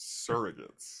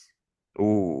 Surrogates.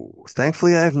 Ooh.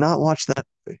 Thankfully, I have not watched that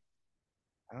movie.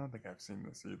 I don't think I've seen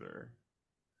this either.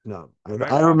 No. I might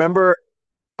I watch it. remember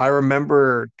I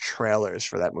remember trailers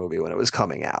for that movie when it was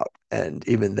coming out, and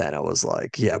even then I was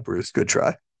like, yeah, Bruce, good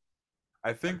try.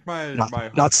 I think my Not my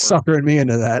not homework. suckering me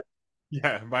into that.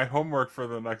 Yeah, my homework for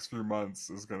the next few months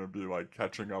is going to be like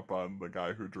catching up on the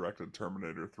guy who directed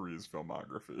Terminator 3's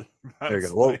filmography. There you That's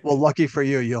go. Well, like, well, lucky for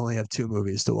you, you only have two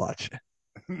movies to watch.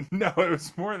 no, it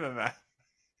was more than that.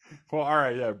 Well, all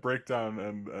right, yeah, breakdown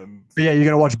and But yeah, you're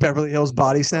gonna watch Beverly Hills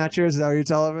Body Snatchers? Is that what you're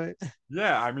telling me?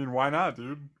 yeah, I mean, why not,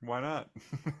 dude? Why not?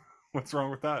 What's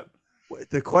wrong with that?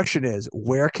 The question is,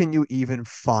 where can you even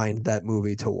find that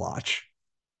movie to watch?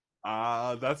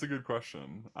 That's a good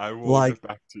question. I will Like get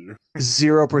back to you.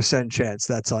 0% chance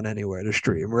that's on anywhere to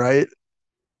stream, right?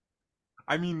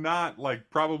 I mean, not like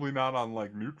probably not on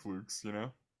like Nukeflukes, you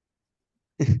know.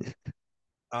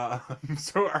 Uh,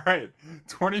 so all right,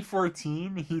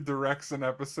 2014, he directs an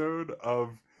episode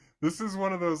of. This is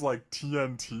one of those like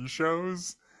TNT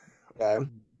shows. Okay.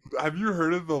 Have you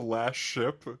heard of The Last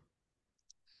Ship?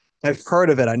 I've heard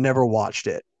of it. I never watched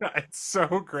it. It's so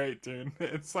great, dude.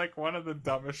 It's like one of the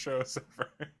dumbest shows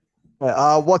ever.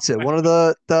 What's it? One of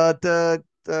the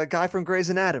guy from Grey's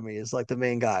Anatomy is like the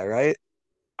main guy, right?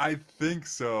 I think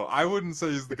so. I wouldn't say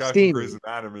he's the guy from Grey's Steamy.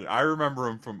 Anatomy. I remember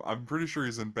him from. I'm pretty sure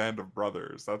he's in Band of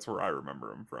Brothers. That's where I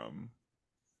remember him from.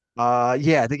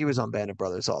 Yeah, I think he was on Band of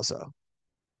Brothers also.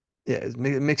 Yeah, it's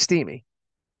McSteamy.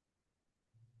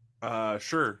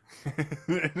 Sure,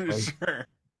 sure.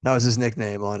 That was his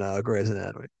nickname on Grey's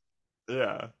Anatomy.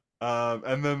 Yeah.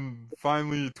 And then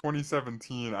finally,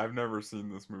 2017. I've never seen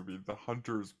this movie. The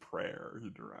Hunter's Prayer. He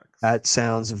directs. That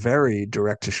sounds very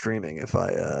direct to streaming, if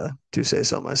I do say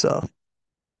so myself.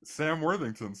 Sam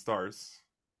Worthington stars.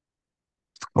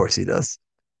 Of course he does.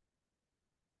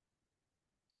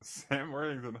 Sam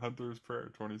Worthington, Hunter's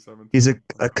Prayer, He's 2017.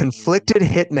 a conflicted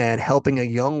hitman helping a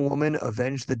young woman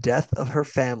avenge the death of her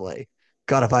family.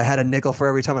 God, if I had a nickel for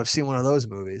every time I've seen one of those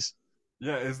movies.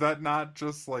 Yeah, is that not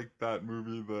just like that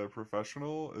movie, The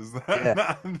Professional? Is that Yeah.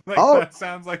 not like Oh, that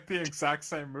sounds like the exact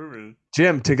same movie?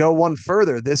 Jim, to go one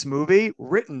further, this movie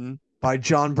written by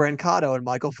John Brancato and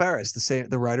Michael Ferris,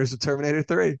 the writers of Terminator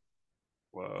 3.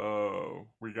 Whoa,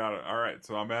 we got it. All right,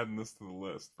 so I'm adding this to the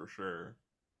list for sure.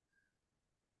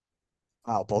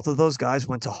 Wow, both of those guys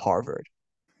went to Harvard.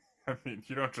 I mean,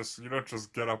 you don't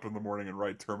just get up in the morning and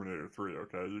write Terminator 3,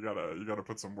 okay? You gotta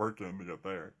put some work in to get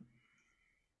there.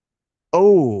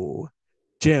 Oh,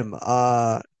 Jim,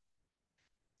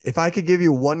 if I could give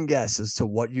you one guess as to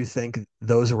what you think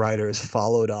those writers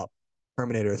followed up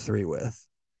Terminator 3 with,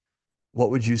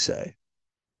 what would you say?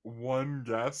 One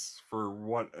guess for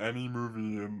what any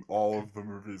movie in all of the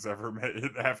movies ever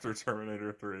made after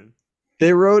Terminator 3.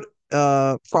 They wrote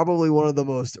probably one of the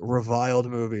most reviled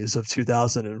movies of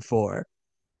 2004,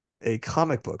 a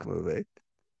comic book movie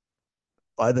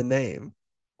by the name.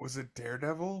 Was it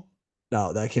Daredevil?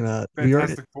 No, that came out. We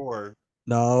already Fantastic Four.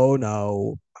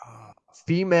 no. Uh,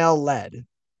 Female led.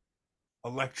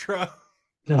 Elektra?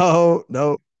 No,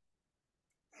 no.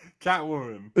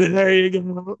 Catwoman. There you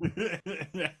go.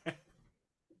 Yeah.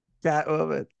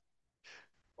 Catwoman.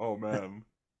 Oh man.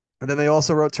 And then they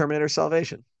also wrote Terminator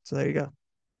Salvation. So there you go.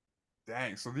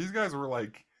 Dang. So these guys were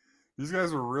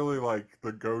really like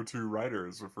the go-to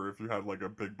writers for if you had like a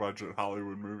big budget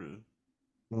Hollywood movie.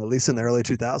 Well, at least in the early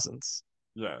 2000s.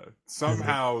 Yeah.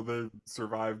 Somehow they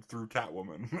survived through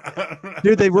Catwoman.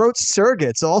 Dude, they wrote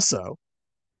Surrogates also.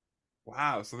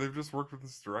 Wow, so they've just worked with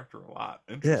this director a lot.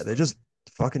 Yeah, they Interesting. just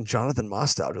fucking Jonathan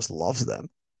Mostow just loves them.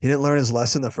 He didn't learn his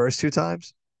lesson the first two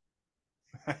times.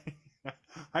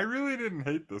 I really didn't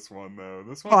hate this one though.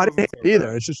 This Oh, one I didn't wasn't hate so it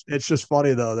either. bad. It's just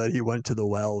funny though that he went to the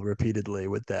well repeatedly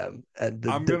with them and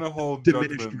I'm the gonna hold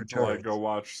diminished judgment until I go returns.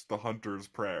 watch The Hunter's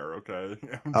Prayer, okay?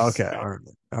 I'm just Okay, saying.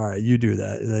 all right, you do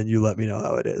that, and then you let me know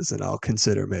how it is, and I'll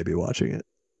consider maybe watching it.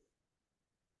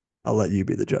 I'll let you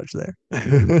be the judge there.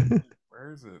 I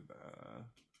Where is it?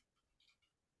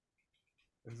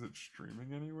 Is it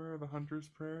streaming anywhere, The Hunter's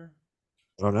Prayer?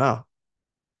 don't know.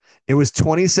 It was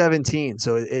 2017,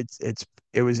 so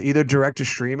it was either direct to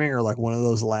streaming or like one of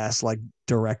those last like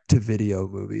direct to video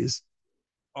movies.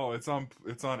 Oh, it's on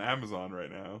Amazon right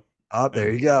now. Oh,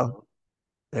 there And you go.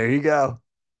 There you go.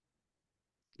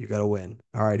 You got to win.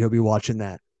 All right, he'll be watching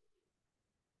that.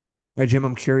 All right, Jim,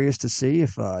 I'm curious to see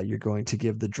if you're going to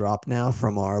give the drop now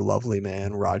from our lovely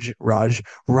man, Rajibs.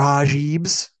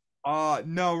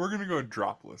 no, we're gonna go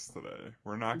dropless today.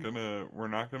 We're not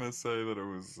gonna say that it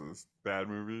was a bad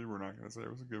movie. We're not gonna say it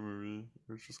was a good movie.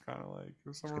 It was just kind of like it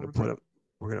was Just somewhere in gonna put between. him.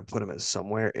 We're gonna put him as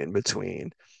somewhere in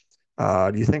between.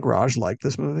 Do you think Raj liked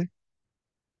this movie?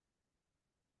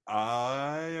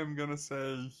 I am gonna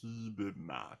say he did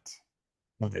not.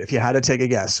 Okay, if you had to take a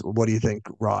guess, what do you think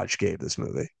Raj gave this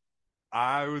movie?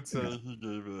 I would Yeah. say he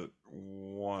gave it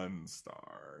 1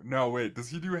 star. No, wait, does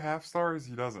he do half stars?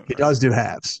 He doesn't, He right? does do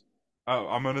halves. Oh,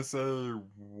 I'm gonna say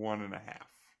 1.5.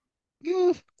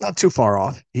 Not too far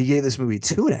off. He gave this movie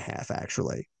 2.5,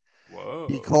 actually.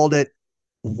 He Whoa, called it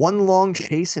one long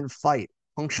chase and fight,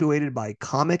 punctuated by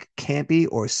comic, campy,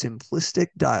 or simplistic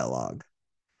dialogue.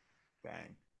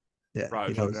 dang. Yeah,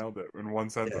 he Raj, you knows. nailed it in one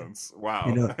Yeah, sentence.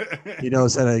 you Wow. know, he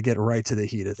knows how to get right to the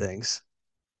heat of things.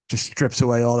 Just strips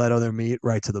away all that other meat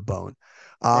right to the bone.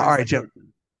 Why All is right, the Jim. goat?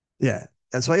 Yeah,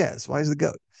 that's why. Yeah, that's why he's the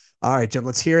goat. All right, Jim.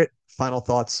 Let's hear it. Final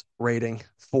thoughts. Rating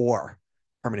for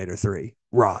Terminator 3: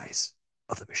 Rise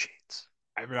of the Machines.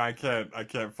 I mean, I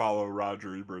can't follow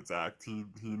Roger Ebert's act. He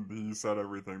said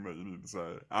everything that you need to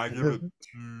say. I give it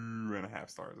 2.5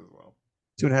 stars as well.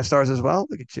 2.5 stars as well.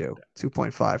 Look at you. Yeah.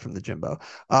 2.5 from the Jimbo.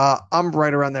 I'm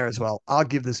right around there as well. I'll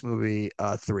give this movie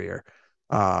a threer.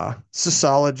 It's a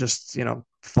solid, just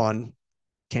fun,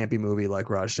 campy movie, like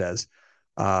Raj says.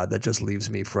 That just leaves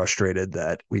me frustrated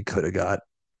that we could have got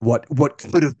what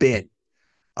could have been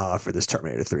for this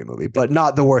Terminator 3 movie, but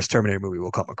not the worst Terminator movie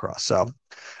we'll come across. So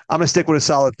I'm gonna stick with a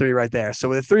solid three right there. So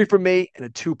with a three from me and a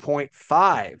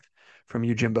 2.5 from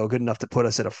you, Jimbo, good enough to put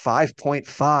us at a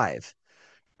 5.5.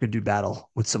 We're gonna do battle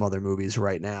with some other movies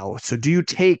right now. So do you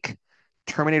take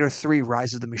Terminator 3: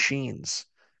 Rise of the Machines,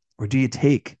 or do you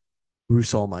take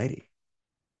Bruce Almighty?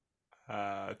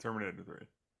 Terminator 3.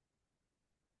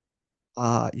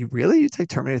 You take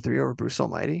Terminator 3 over Bruce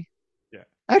Almighty? Yeah.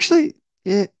 Actually,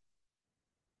 yeah,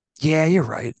 yeah, you're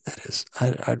right. That is,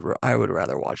 I would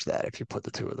rather watch that if you put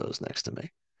the two of those next to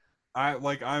me.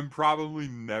 I'm probably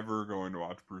never going to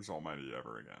watch Bruce Almighty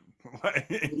ever again. Like,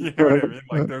 you know what I mean?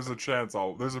 Like, there's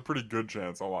a pretty good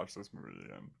chance I'll watch this movie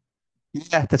again.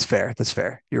 Yeah, that's fair. That's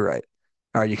fair. You're right.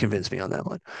 All right, you convinced me on that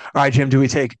one. All right, Jim, do we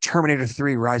take Terminator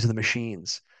 3: Rise of the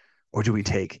Machines, or do we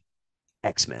take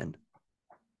X-Men?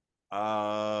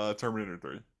 Terminator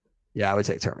 3. Yeah, I would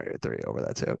take Terminator 3 over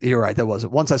that too. You're right. That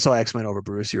wasn't once I saw X-Men over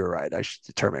Bruce, you were right.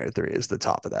 Terminator 3 is the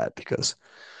top of that because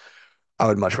I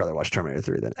would much rather watch Terminator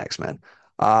 3 than X-Men.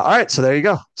 All right, so there you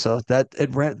go. So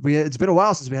it's been a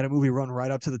while since we had a movie run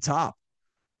right up to the top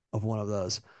of one of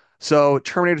those. So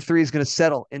Terminator 3 is going to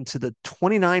settle into the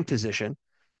 29th position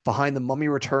behind The Mummy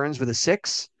Returns with a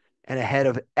 6 and ahead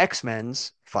of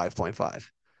X-Men's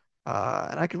 5.5.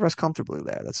 And I could rest comfortably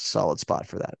there. That's a solid spot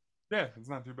for that. Yeah, it's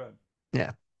not too bad.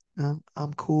 Yeah.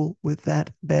 I'm cool with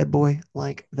that bad boy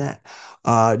like that.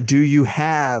 Do you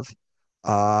have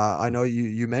I know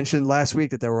you mentioned last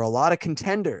week that there were a lot of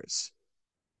contenders.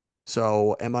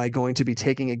 So am I going to be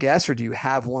taking a guess or do you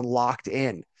have one locked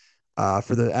in?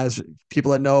 For the as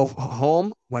people that know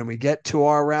home, when we get to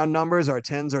our round numbers, our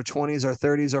 10s, our 20s, our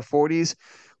 30s, our 40s,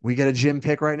 we get a Jim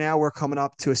pick right now. We're coming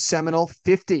up to a seminal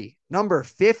 50, number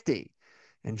 50.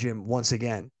 And Jim, once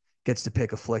again, gets to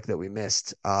pick a flick that we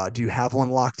missed. Do you have one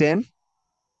locked in?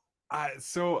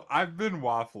 So I've been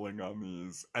waffling on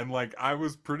these, and like I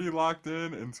was pretty locked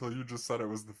in until you just said it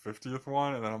was the 50th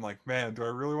one, and then I'm like, man, do I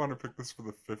really want to pick this for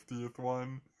the 50th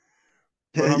one?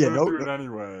 But I'm Yeah, gonna no, do no. it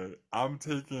anyway. I'm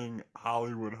taking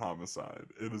Hollywood Homicide.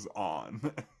 It is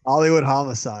on. Hollywood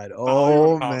Homicide.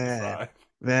 Hollywood Oh man. Homicide.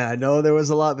 Man, I know there was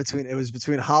a lot it was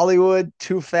between Hollywood,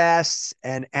 Too Fast,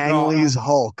 and Ang No, Lee's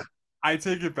Hulk. I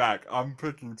take it back. I'm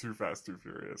picking Too Fast, Too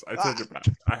Furious. I take Ah, it back.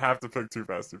 I have to pick Too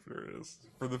Fast, Too Furious.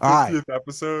 For the all right. 50th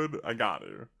episode, I got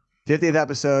to. 50th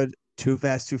episode, Too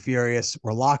Fast, Too Furious.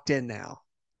 We're locked in now.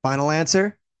 Final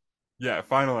answer? Yeah,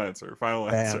 final answer. Final Bam.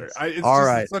 answer. It's All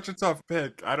just right. it's such a tough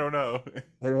pick. I don't know.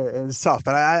 It's tough,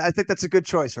 but I think that's a good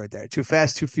choice right there. Too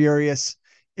Fast, Too Furious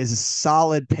is a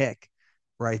solid pick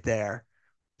right there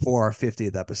for our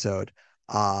 50th episode.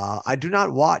 I do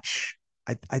not watch,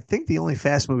 I think the only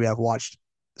Fast movie I've watched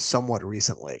somewhat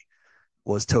recently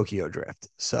was Tokyo Drift.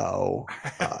 So,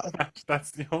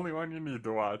 That's the only one you need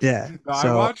to watch. yeah. No, I So,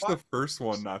 watched the first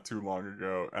one not too long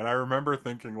ago, and I remember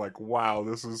thinking like, "Wow,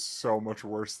 this is so much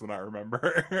worse than I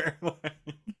remember."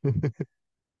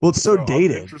 well, it's so So I'm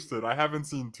dated. interested. I haven't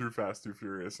seen Too Fast, Too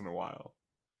Furious in a while.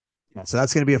 Yeah, so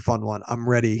that's going to be a fun one. I'm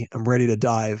ready. I'm ready to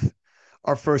dive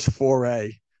our first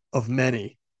foray of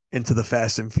many into the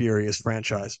Fast and Furious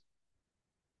franchise.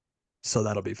 So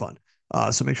that'll be fun.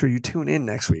 So make sure you tune in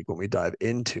next week when we dive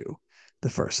into the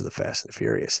first of the Fast and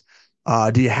Furious.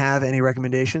 Do you have any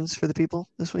recommendations for the people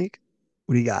this week?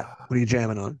 What do you got? What are you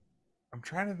jamming on? I'm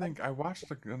trying to think. I watched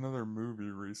another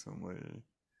movie recently.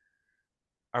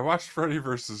 I watched Freddy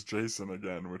versus Jason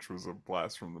again, which was a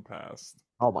blast from the past.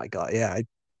 Oh my God. Yeah. I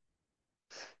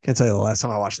can't tell you the last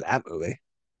time I watched that movie.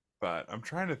 But I'm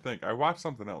trying to think. I watched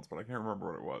something else, but I can't remember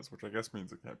what it was, which I guess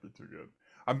means it can't be too good.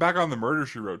 I'm back on the Murder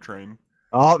She Wrote train.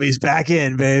 Oh, he's back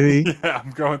in, baby. Yeah,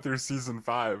 I'm going through season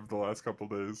 5 the last couple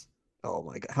days. Oh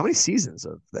my God. How many seasons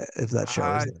of that, if that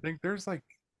show is I there? think there's like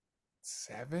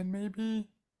 7, maybe?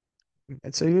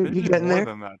 And so you Maybe getting more there?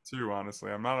 than that, too,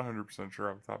 honestly. I'm not 100% sure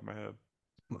off the top of my head.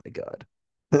 Oh my God.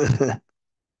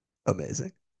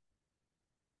 Amazing.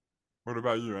 What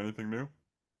about you? Anything new?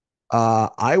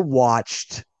 I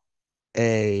watched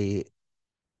a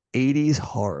 80s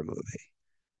horror movie.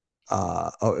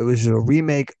 It was a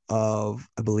remake of,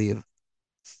 I believe,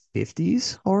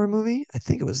 50s horror movie. I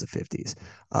think it was the 50s.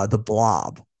 The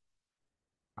Blob.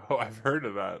 Oh, I've heard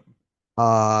of that.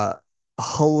 Uh,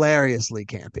 Hilariously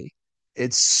campy.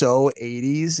 It's so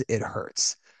 80s, it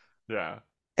hurts. Yeah.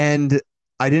 And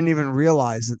I didn't even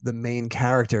realize that the main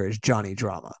character is Johnny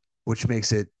Drama, which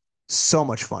makes it so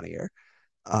much funnier.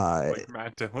 Uh, Like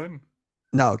Matt Dillon?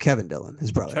 no, Kevin Dillon,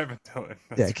 his brother. Kevin Dillon.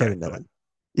 Yeah, That's right. Kevin Dillon.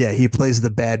 Yeah, he plays the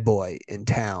bad boy in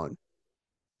town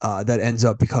that ends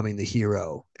up becoming the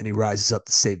hero, and he rises up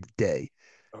to save the day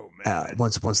Oh, man.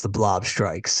 once the blob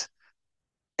strikes.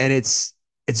 And it's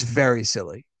very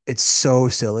silly. It's so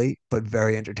silly, but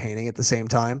very entertaining at the same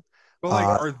time. But, like,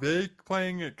 Uh, are they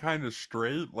playing it kind of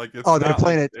straight? Like, it's oh, they're not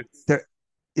like playing it. it's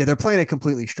They're playing it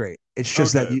completely straight. It's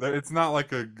just that okay. you It's not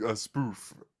like a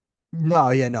spoof. no,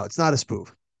 yeah, no, it's not a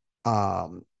spoof.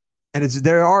 Um, and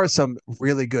there are some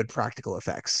really good practical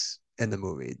effects in the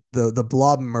movie. The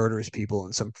blob murders people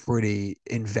in some pretty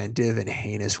inventive and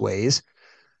heinous ways.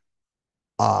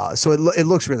 So it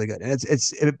looks really good,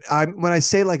 and I'm when I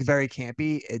say like very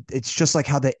campy, it's just like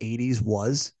how the '80s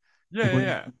was. Yeah, Like yeah, when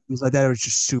yeah. it was like that, it was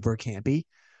just super campy.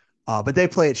 But they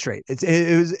play it straight.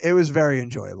 It was very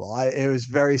enjoyable. It was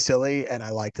very silly, and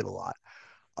I liked it a lot.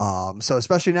 So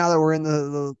especially now that we're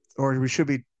in or we should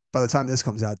be by the time this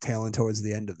comes out, tailing towards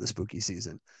the end of the spooky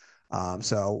season.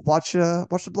 So watch the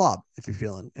Blob if you're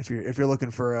feeling if you're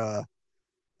looking for a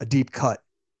deep cut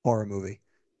horror movie.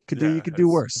 You Yeah, could do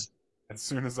worse. as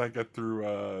soon as I get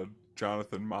through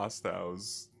Jonathan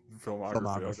Mostow's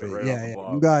filmography, I'll get Filmography. right on Yeah, the yeah.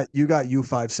 blob. You got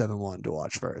U571 to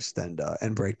watch first and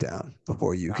break down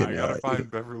before you Nah, can I gotta you can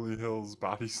find Beverly Hills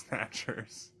Body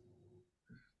Snatchers.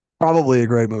 probably a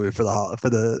great movie for for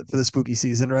the spooky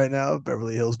season right now,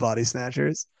 Beverly Hills Body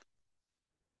Snatchers.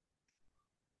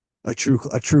 A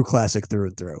true classic through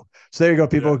and through. So there you go,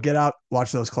 people. Yeah. Get out,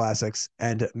 watch those classics,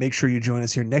 and make sure you join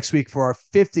us here next week for our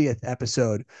 50th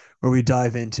episode where we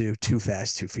dive into Too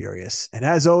Fast, Too Furious. And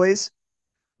as always,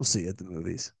 we'll see you at the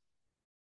movies.